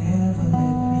you never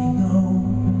let me go?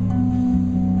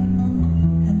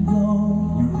 And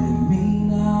though you're with me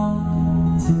now,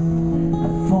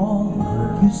 I fall and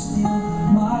hurt you still.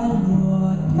 My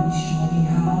Lord, please show me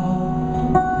how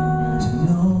to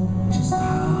know just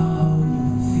how you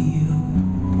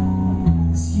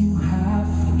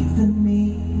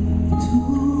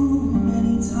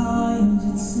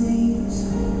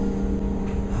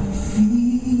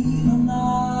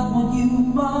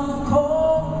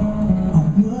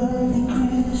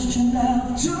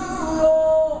after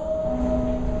all.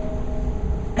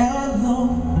 And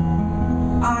though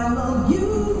I love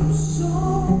you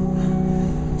so,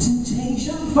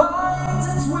 temptation finds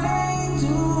its way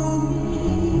to me.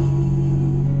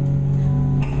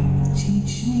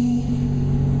 Teach me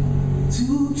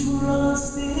to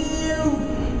trust you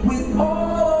with all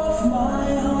of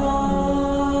my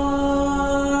heart,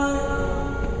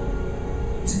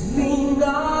 to lean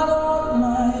not on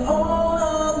my own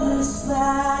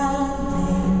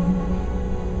understanding,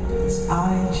 'cause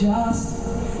I just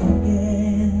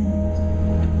forget.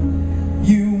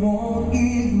 You won't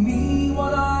give me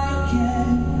what I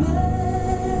can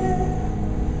bear.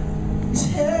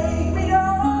 Take me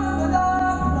on the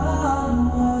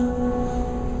dark road,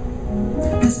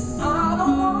 'cause I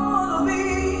don't wanna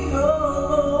be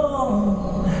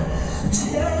alone.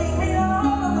 Take me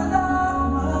on the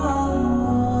dark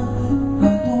road, I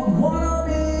don't wanna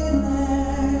be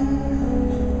there.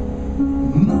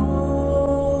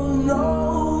 No, no,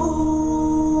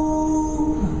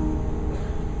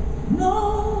 no.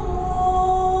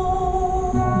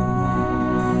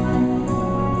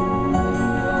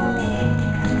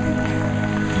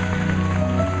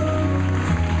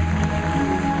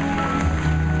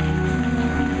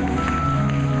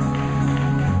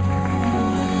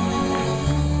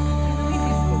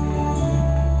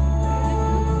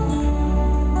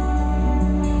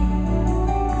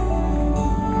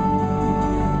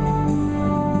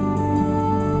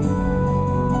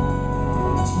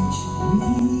 Teach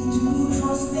me to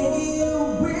trust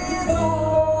you with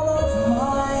all of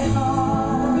my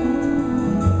heart,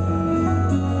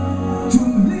 to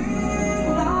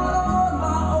lean not on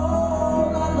my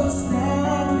own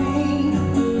understanding,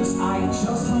 'cause I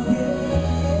just forget.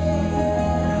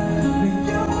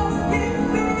 You won't give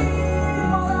me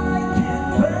what I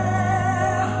can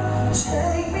bear.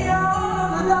 Take me out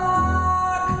of the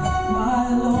dark, my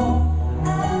Lord,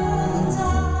 and the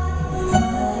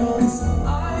dark, 'cause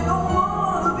I don't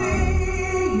wanna be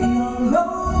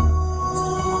alone.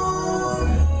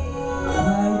 I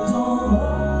don't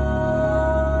wanna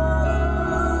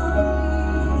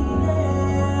be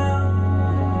there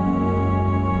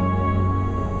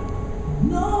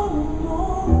no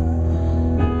more.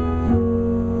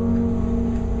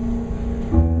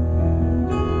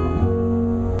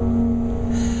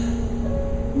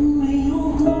 May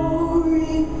your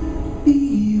glory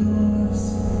be yours,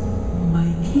 my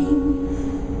King,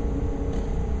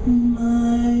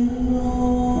 my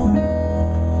Lord.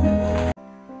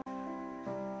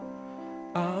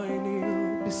 I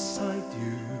kneel beside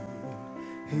you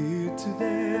here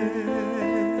today.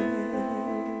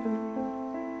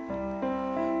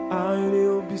 I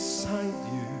kneel beside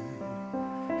you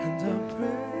and I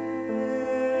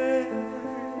pray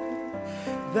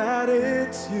that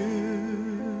it's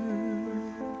you,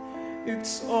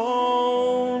 it's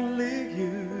only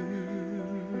you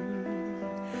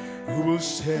who will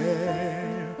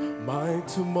share my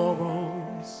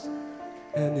tomorrows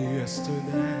and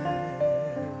yesterdays.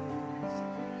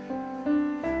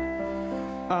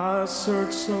 I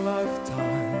searched a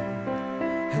lifetime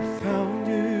and found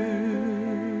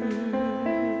you,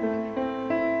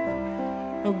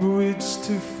 a bridge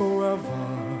to forever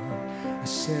I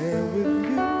share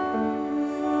with you.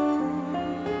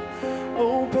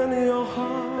 Open your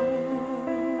heart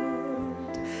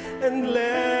and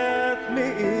let me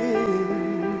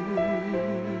in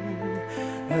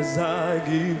as I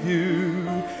give you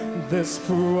this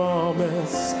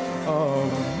promise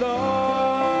of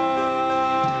love.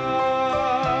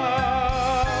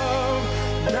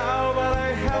 Now that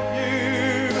I have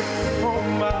you for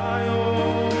my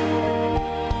own,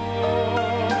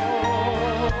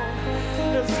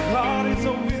 this God is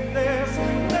a witness,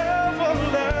 never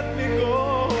let me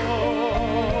go.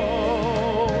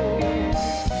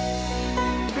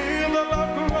 Feel the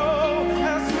love grow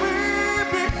as we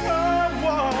become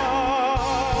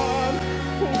one.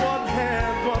 One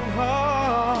hand, one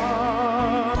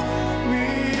heart, we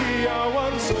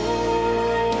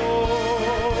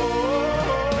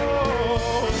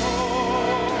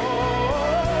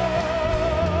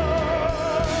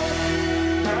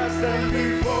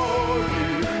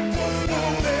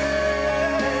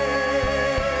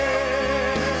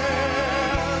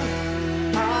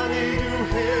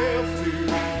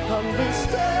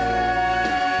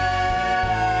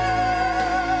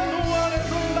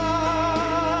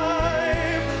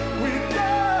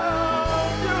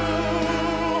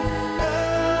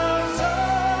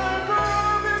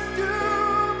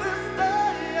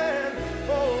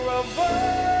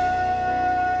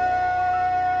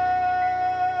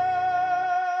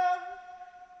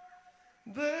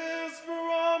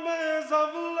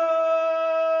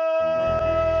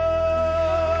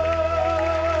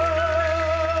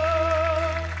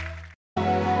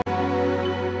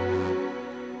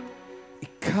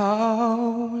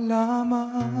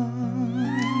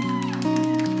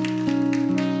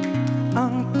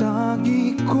ang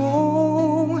tangi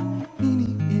kong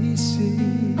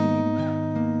iniisip,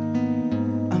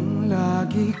 ang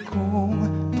lagi kong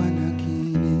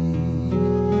panaginip.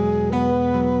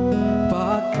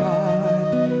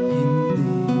 Pagkat hindi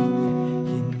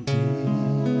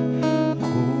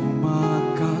ko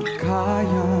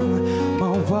makakayang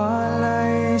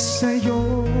mawalay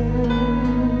sa'yo.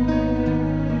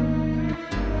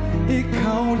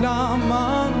 Ikaw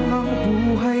lamang ang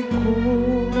buhay ko,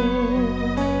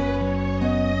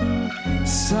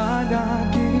 sana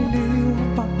giliw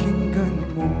pakinggan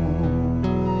mo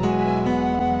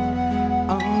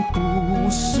ang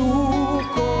puso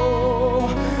ko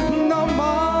na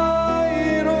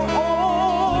mayroong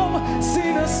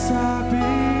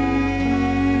sinasabi.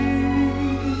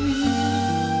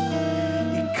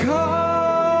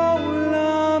 Ikaw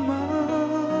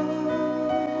lamang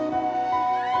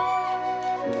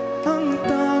ang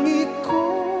tangi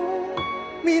kong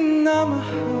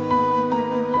minamahal,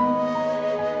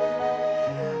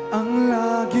 ang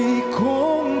lagi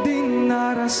kong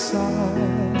dinarasal.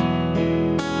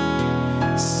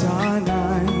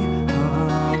 Sana'y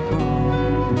habang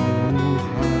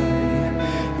buhay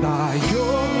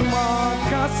tayong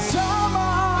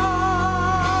magkasama.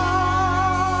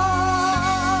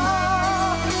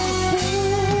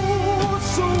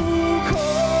 Puso ko'y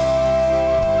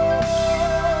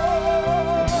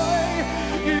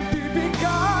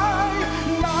ibibigay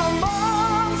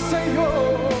lamang sa'yo.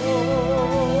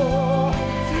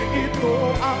 Ito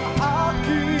ang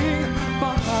aking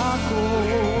pangako.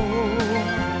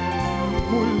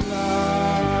 Mula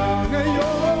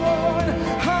ngayon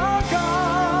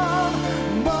hanggang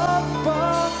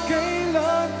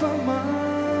magpakailan pa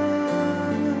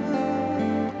man,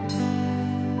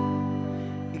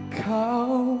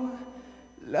 ikaw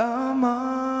lamang.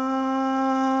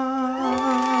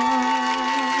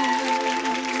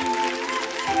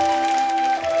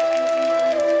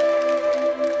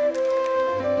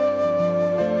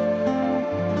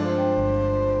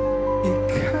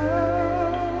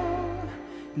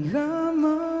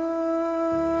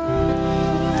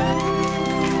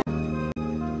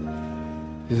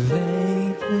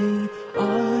 Lately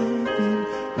I've been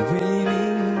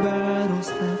winning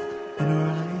battles left and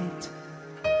right,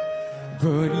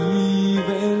 but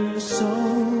even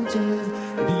soldiers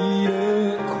need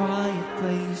a quiet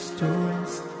place to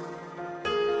rest.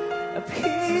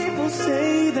 People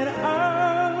say that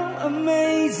I'm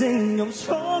amazing, I'm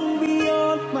strong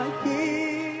beyond my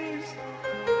years,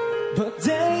 but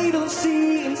they don't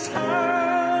see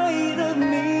inside of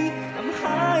me. I'm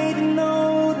hiding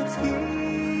all that's here.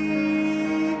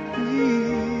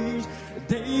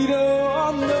 They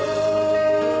don't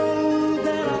know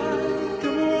that I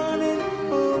come running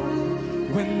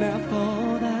home when I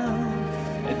fall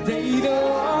down. They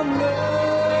don't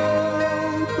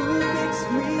know who picks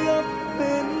me up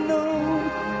when no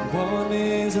one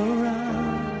is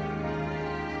around.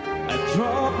 I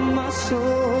drop my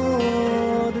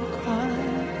sword and cry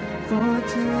for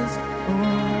just a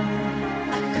while.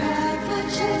 I cried for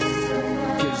just a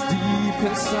while. 'Cause deep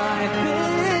inside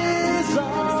this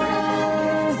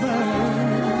armor,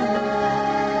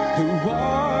 the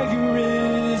warrior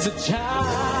is a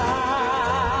child.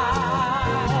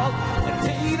 And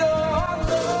they don't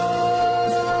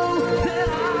know that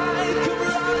I come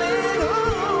running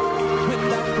home when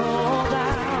I fall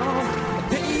down.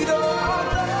 They don't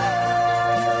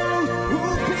know who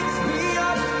picks me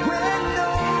up when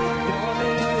no one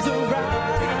is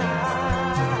around.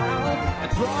 I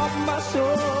drop my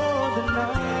sword and I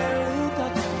look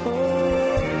up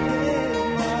for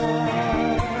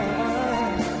mine.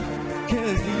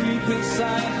 'Cause deep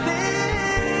inside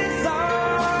this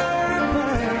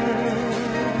armor,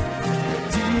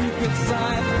 deep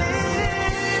inside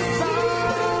this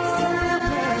armor,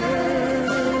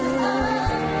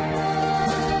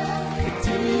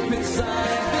 deep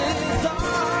inside this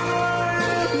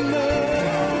armor,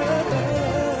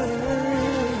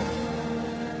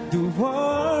 the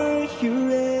warrior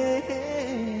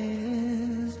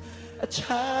is a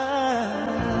child.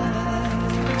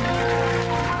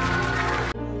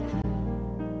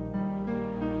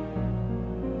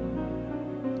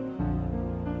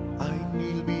 I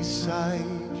kneel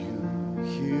beside you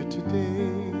here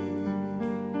today.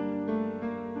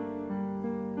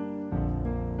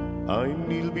 I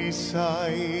kneel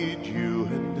beside you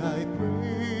and I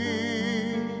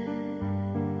pray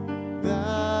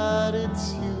that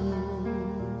it's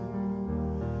you,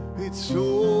 it's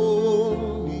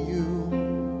only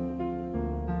you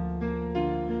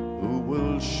who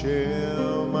will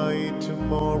share my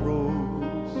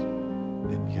tomorrows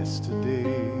and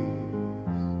yesterdays.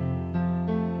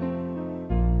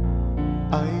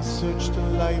 I searched a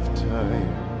lifetime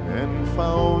and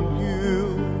found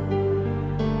you,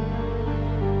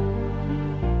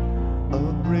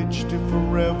 a bridge to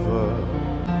forever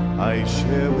I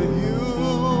share with you.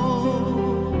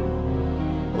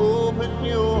 Open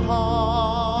your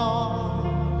heart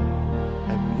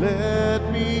and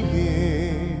let me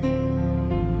in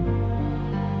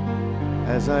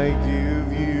as I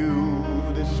give you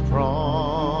this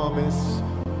promise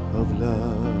of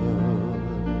love.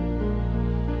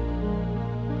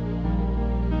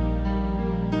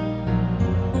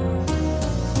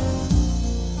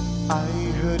 I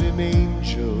heard an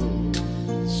angel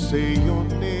say your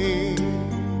name.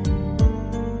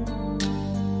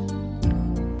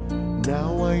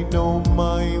 Now I know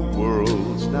my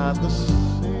world's not the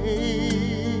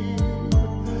same.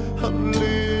 A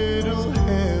little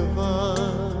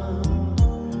heaven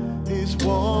is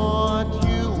what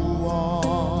you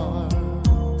are,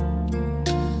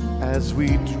 as we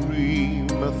dream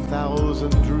 1,000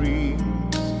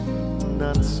 dreams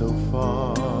not so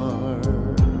far.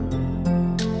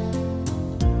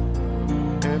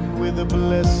 And with the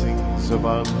blessings of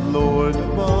our Lord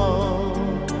above,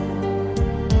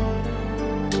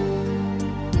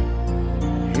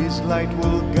 His light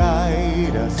will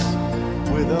guide us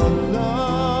with a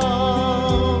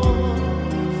love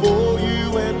for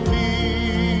you and me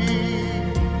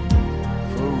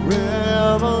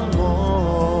forevermore.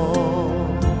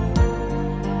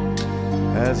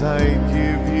 As I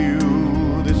give you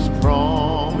this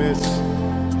promise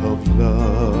of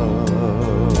love.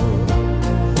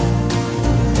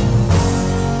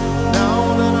 Now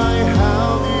that I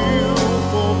have you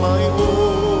for my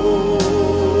own,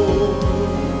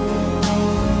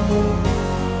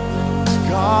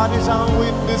 God is our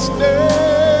witness,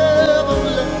 never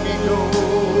let me go.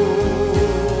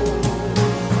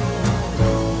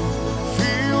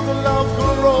 Feel the love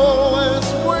grow as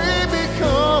we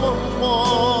become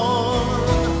one.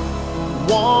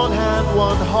 One hand,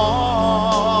 one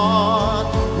heart,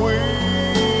 we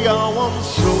are one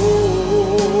soul.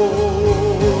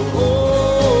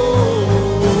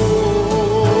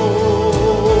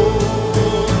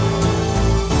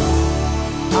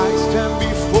 I stand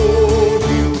before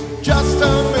you, just a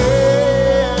man.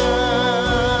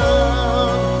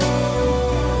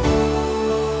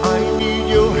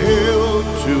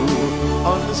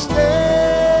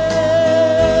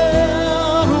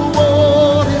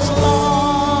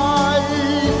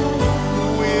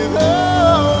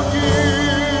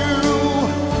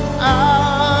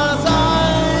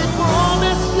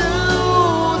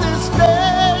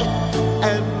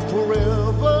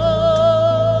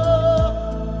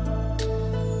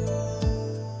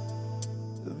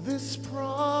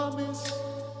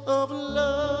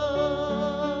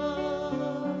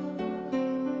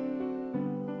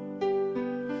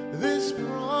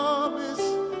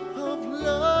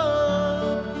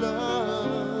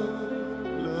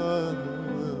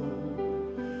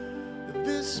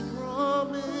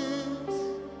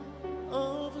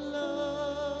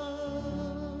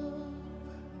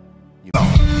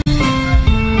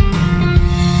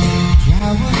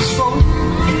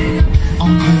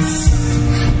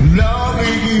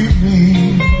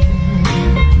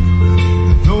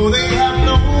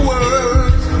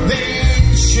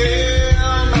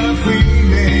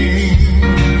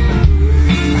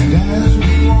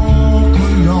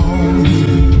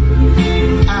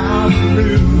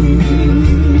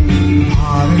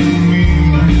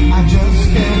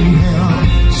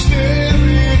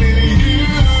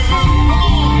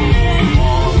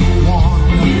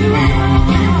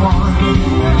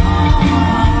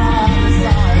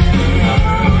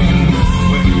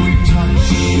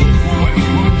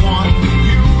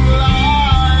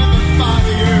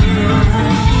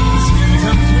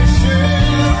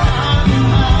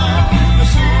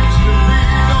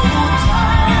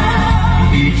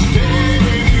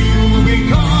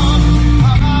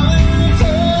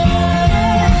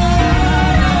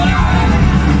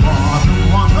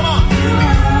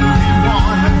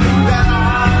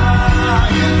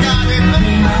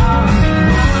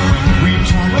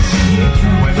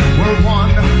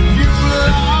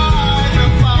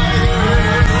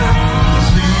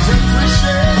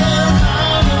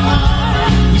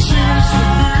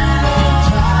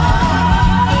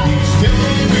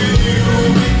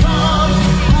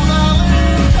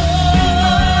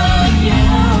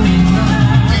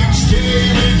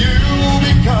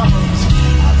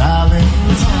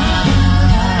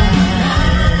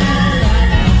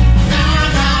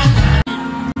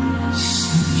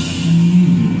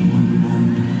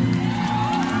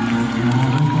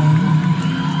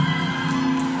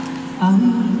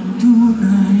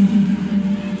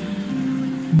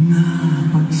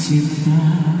 Napagsinta,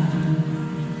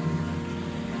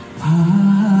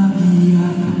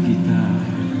 pag-iyakap kita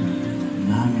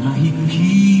ng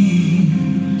mahigpit,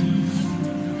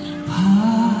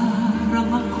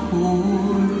 parang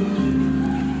ako'y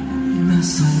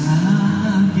nasa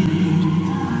langit.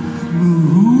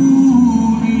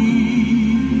 Ngunit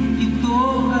ito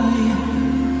ay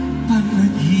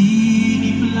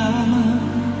panaginip lamang,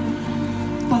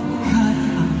 pagkat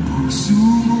ang puso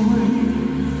mo'y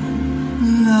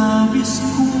labis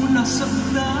ko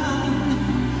nasaktan.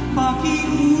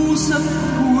 Pakiusap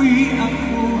ko'y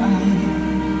ako ay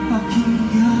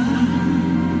pakinggan.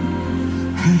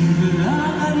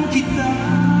 Kailangan kita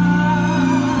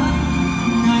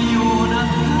ngayon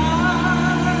at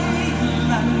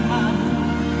kailanman.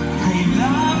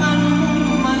 Kailangan mong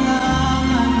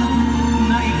malaman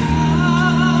na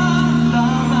ikaw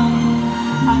lamang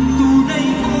ang tunay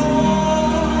ko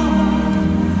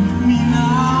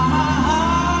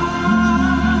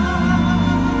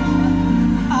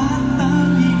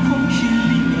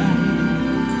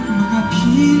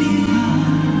piling ka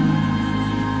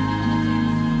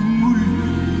muli.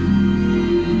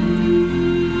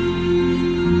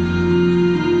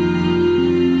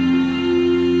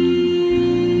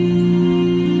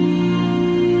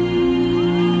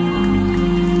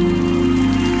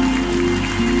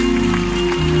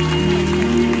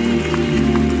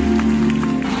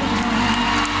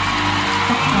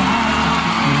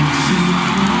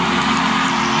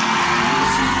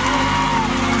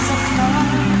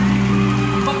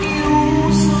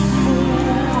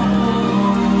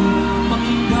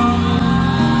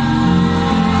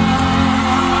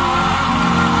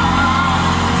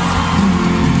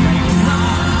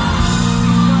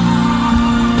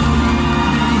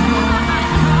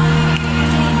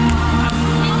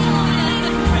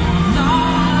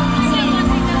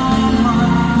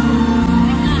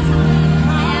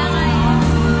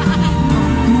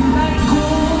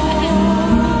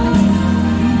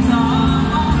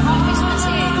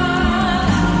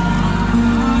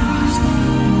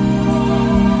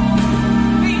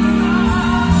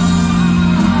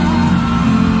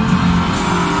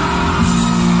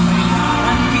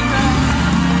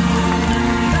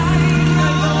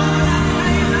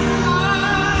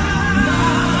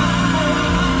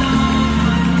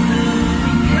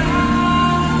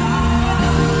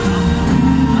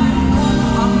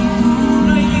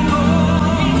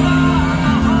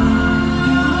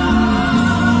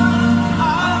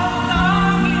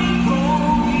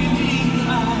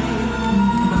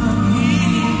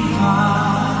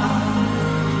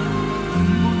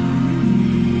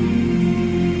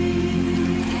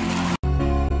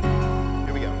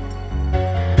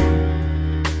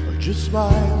 Just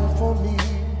smile for me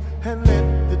and let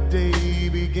the day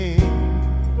begin.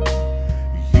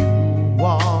 You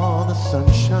are the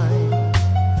sunshine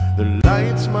that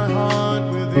lights my heart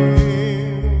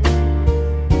within.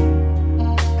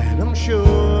 And I'm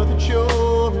sure that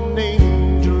you're an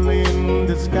angel in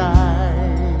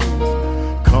disguise.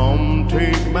 Come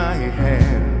take my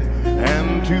hand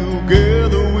and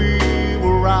together we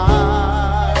will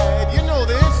ride. You know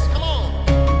this.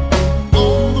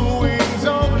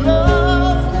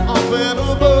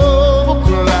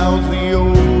 The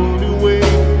only way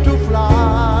to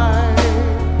fly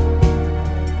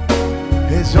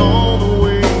is on the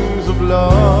wings of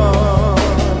love.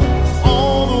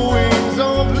 On the wings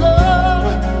of love,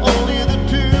 only the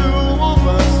two of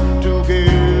us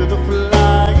together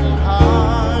flying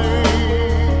high.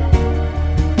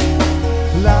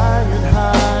 Flying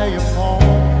high upon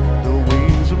the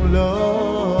wings of love.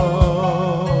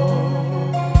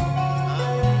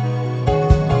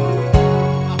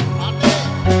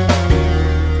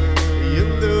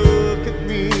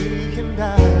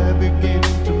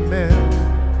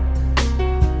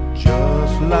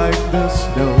 Like the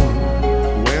snow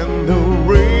when the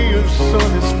ray of sun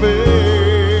is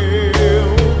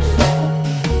felt.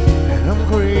 And I'm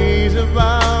crazy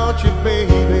about you,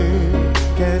 baby,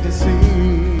 can't you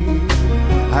see?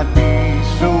 I'd be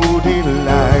so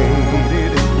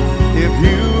delighted if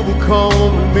you would come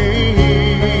with me.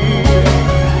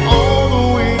 On the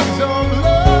wings of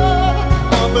love,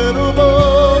 up and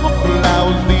above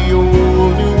clouds, the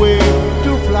only way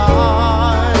to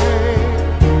fly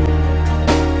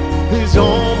is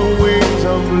on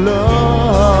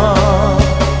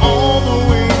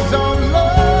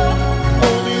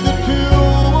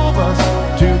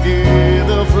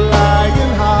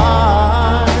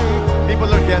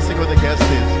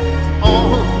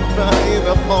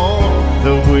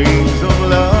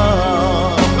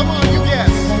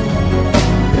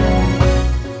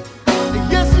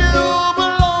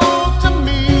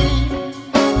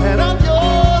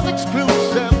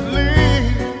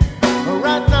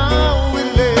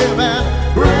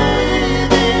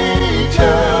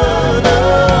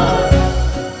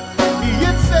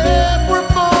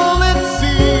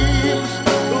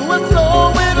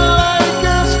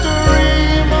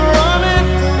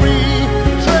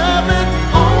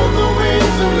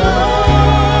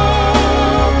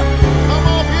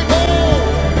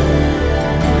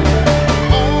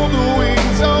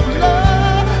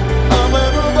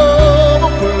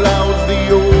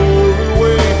the only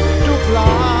way to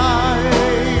fly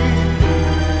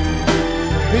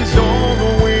is on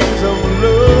the wings of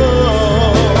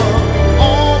love.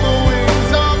 On the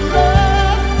wings of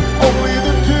love, only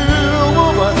the two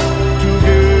of us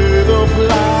together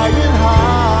flying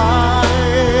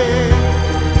high.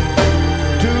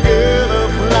 Together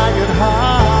flying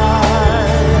high.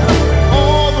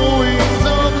 On the wings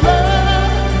of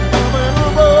love, up and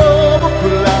above the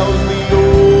clouds, the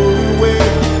only way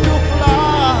to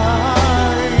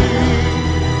fly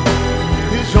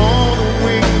is on the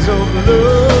wings of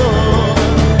love.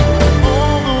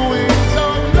 On the wings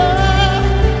of love,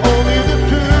 only the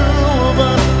two of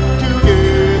us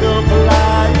together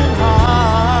flying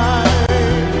high.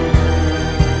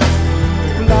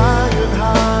 Flying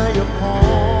high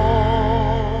upon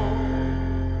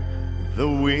the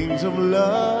wings of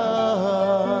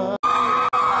love.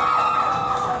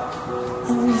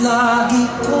 Ang lagi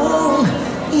kong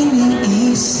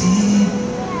iniisip,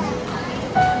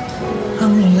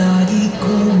 ang lagi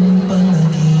kong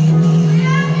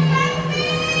panaginip,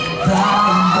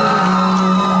 tayo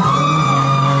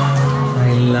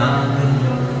ay lagi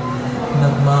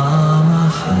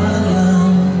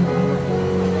nagmamahalan.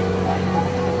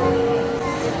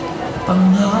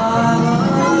 Pangarap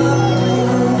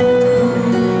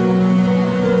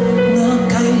na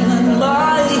kailan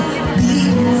may di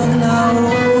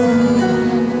maglaon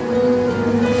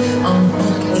ang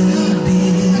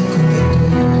pag-ibig kong ito,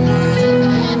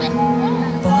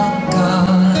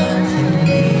 pagkat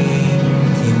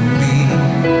hindi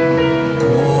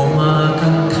ko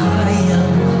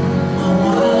makakayang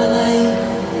mawalay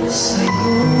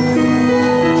sa'yo.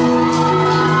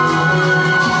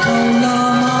 Ikaw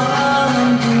lamang ang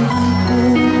buhay ko,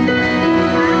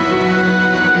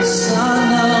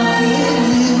 sana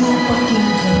piling mo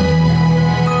pakinggan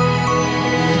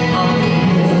ang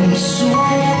puso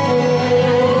ko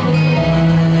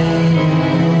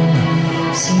ngayon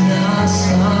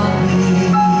sinasabi.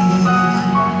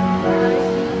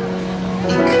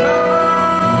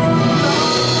 Ikaw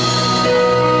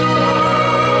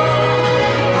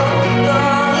ang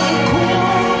dahil kong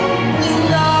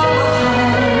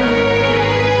minamahal,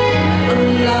 ang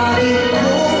lagi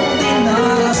kong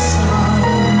dinarasal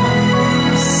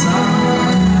sa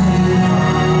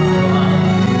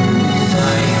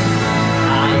ay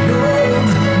ayaw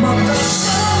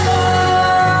magkasama.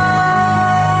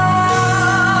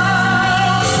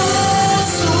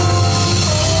 Puso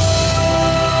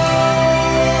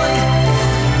ko'y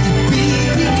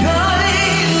ibibigay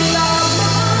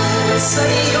lamang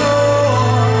sa'yo.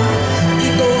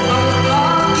 Ito ang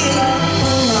aking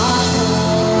pangako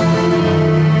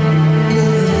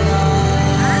mula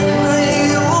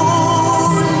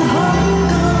ngayon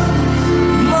hanggang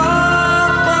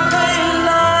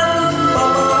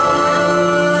mapakailanpaman.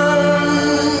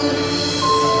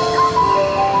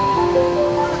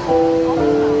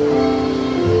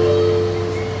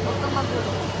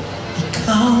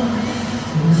 Ikaw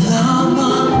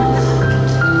lamang.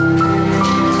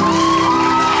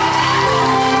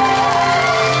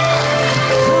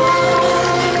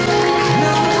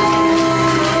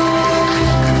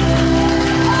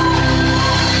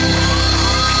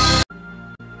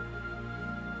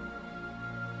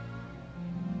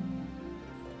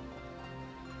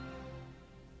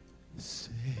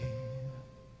 Say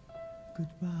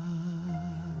goodbye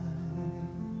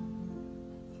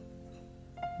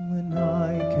when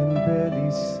I can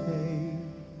barely say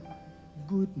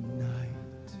good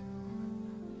night,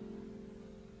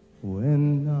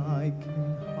 when I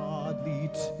can hardly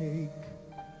take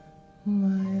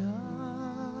my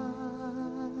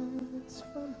eyes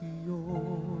from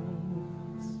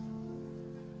yours.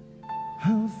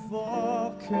 How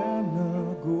far can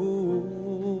I go?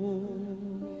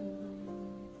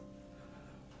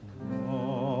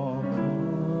 Walk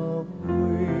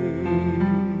away.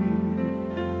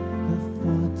 The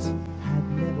thought had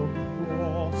never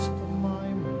crossed my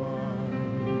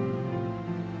mind.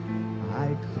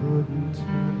 I couldn't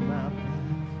turn my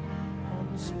back on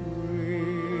spring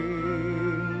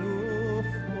or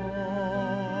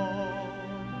fall.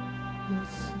 Your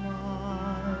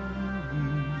smile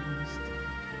least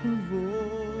of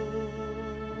all.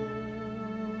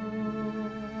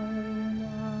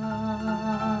 I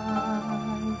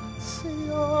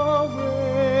say always,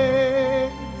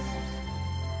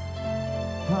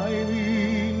 I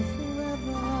mean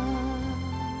forever.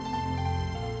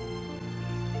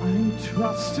 I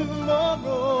trust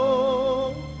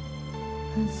tomorrow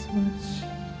as much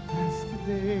as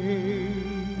today.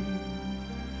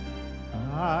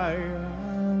 I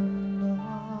am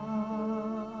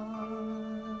not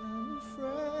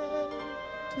afraid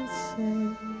to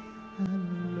say I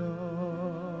and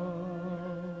love.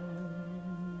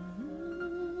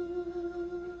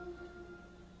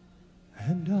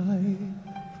 And I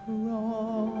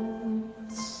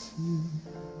promise you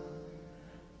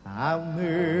I'll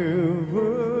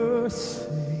never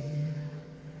say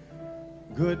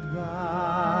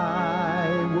goodbye.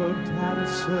 We're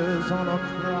dancers on a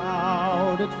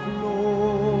crowded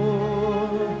floor,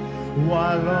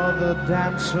 while other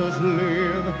dancers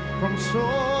live from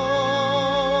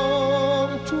song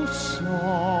to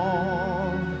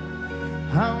song.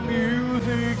 How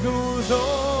music goes on,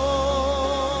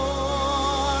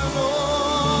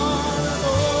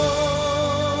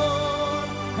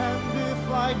 and if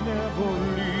I never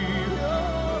leave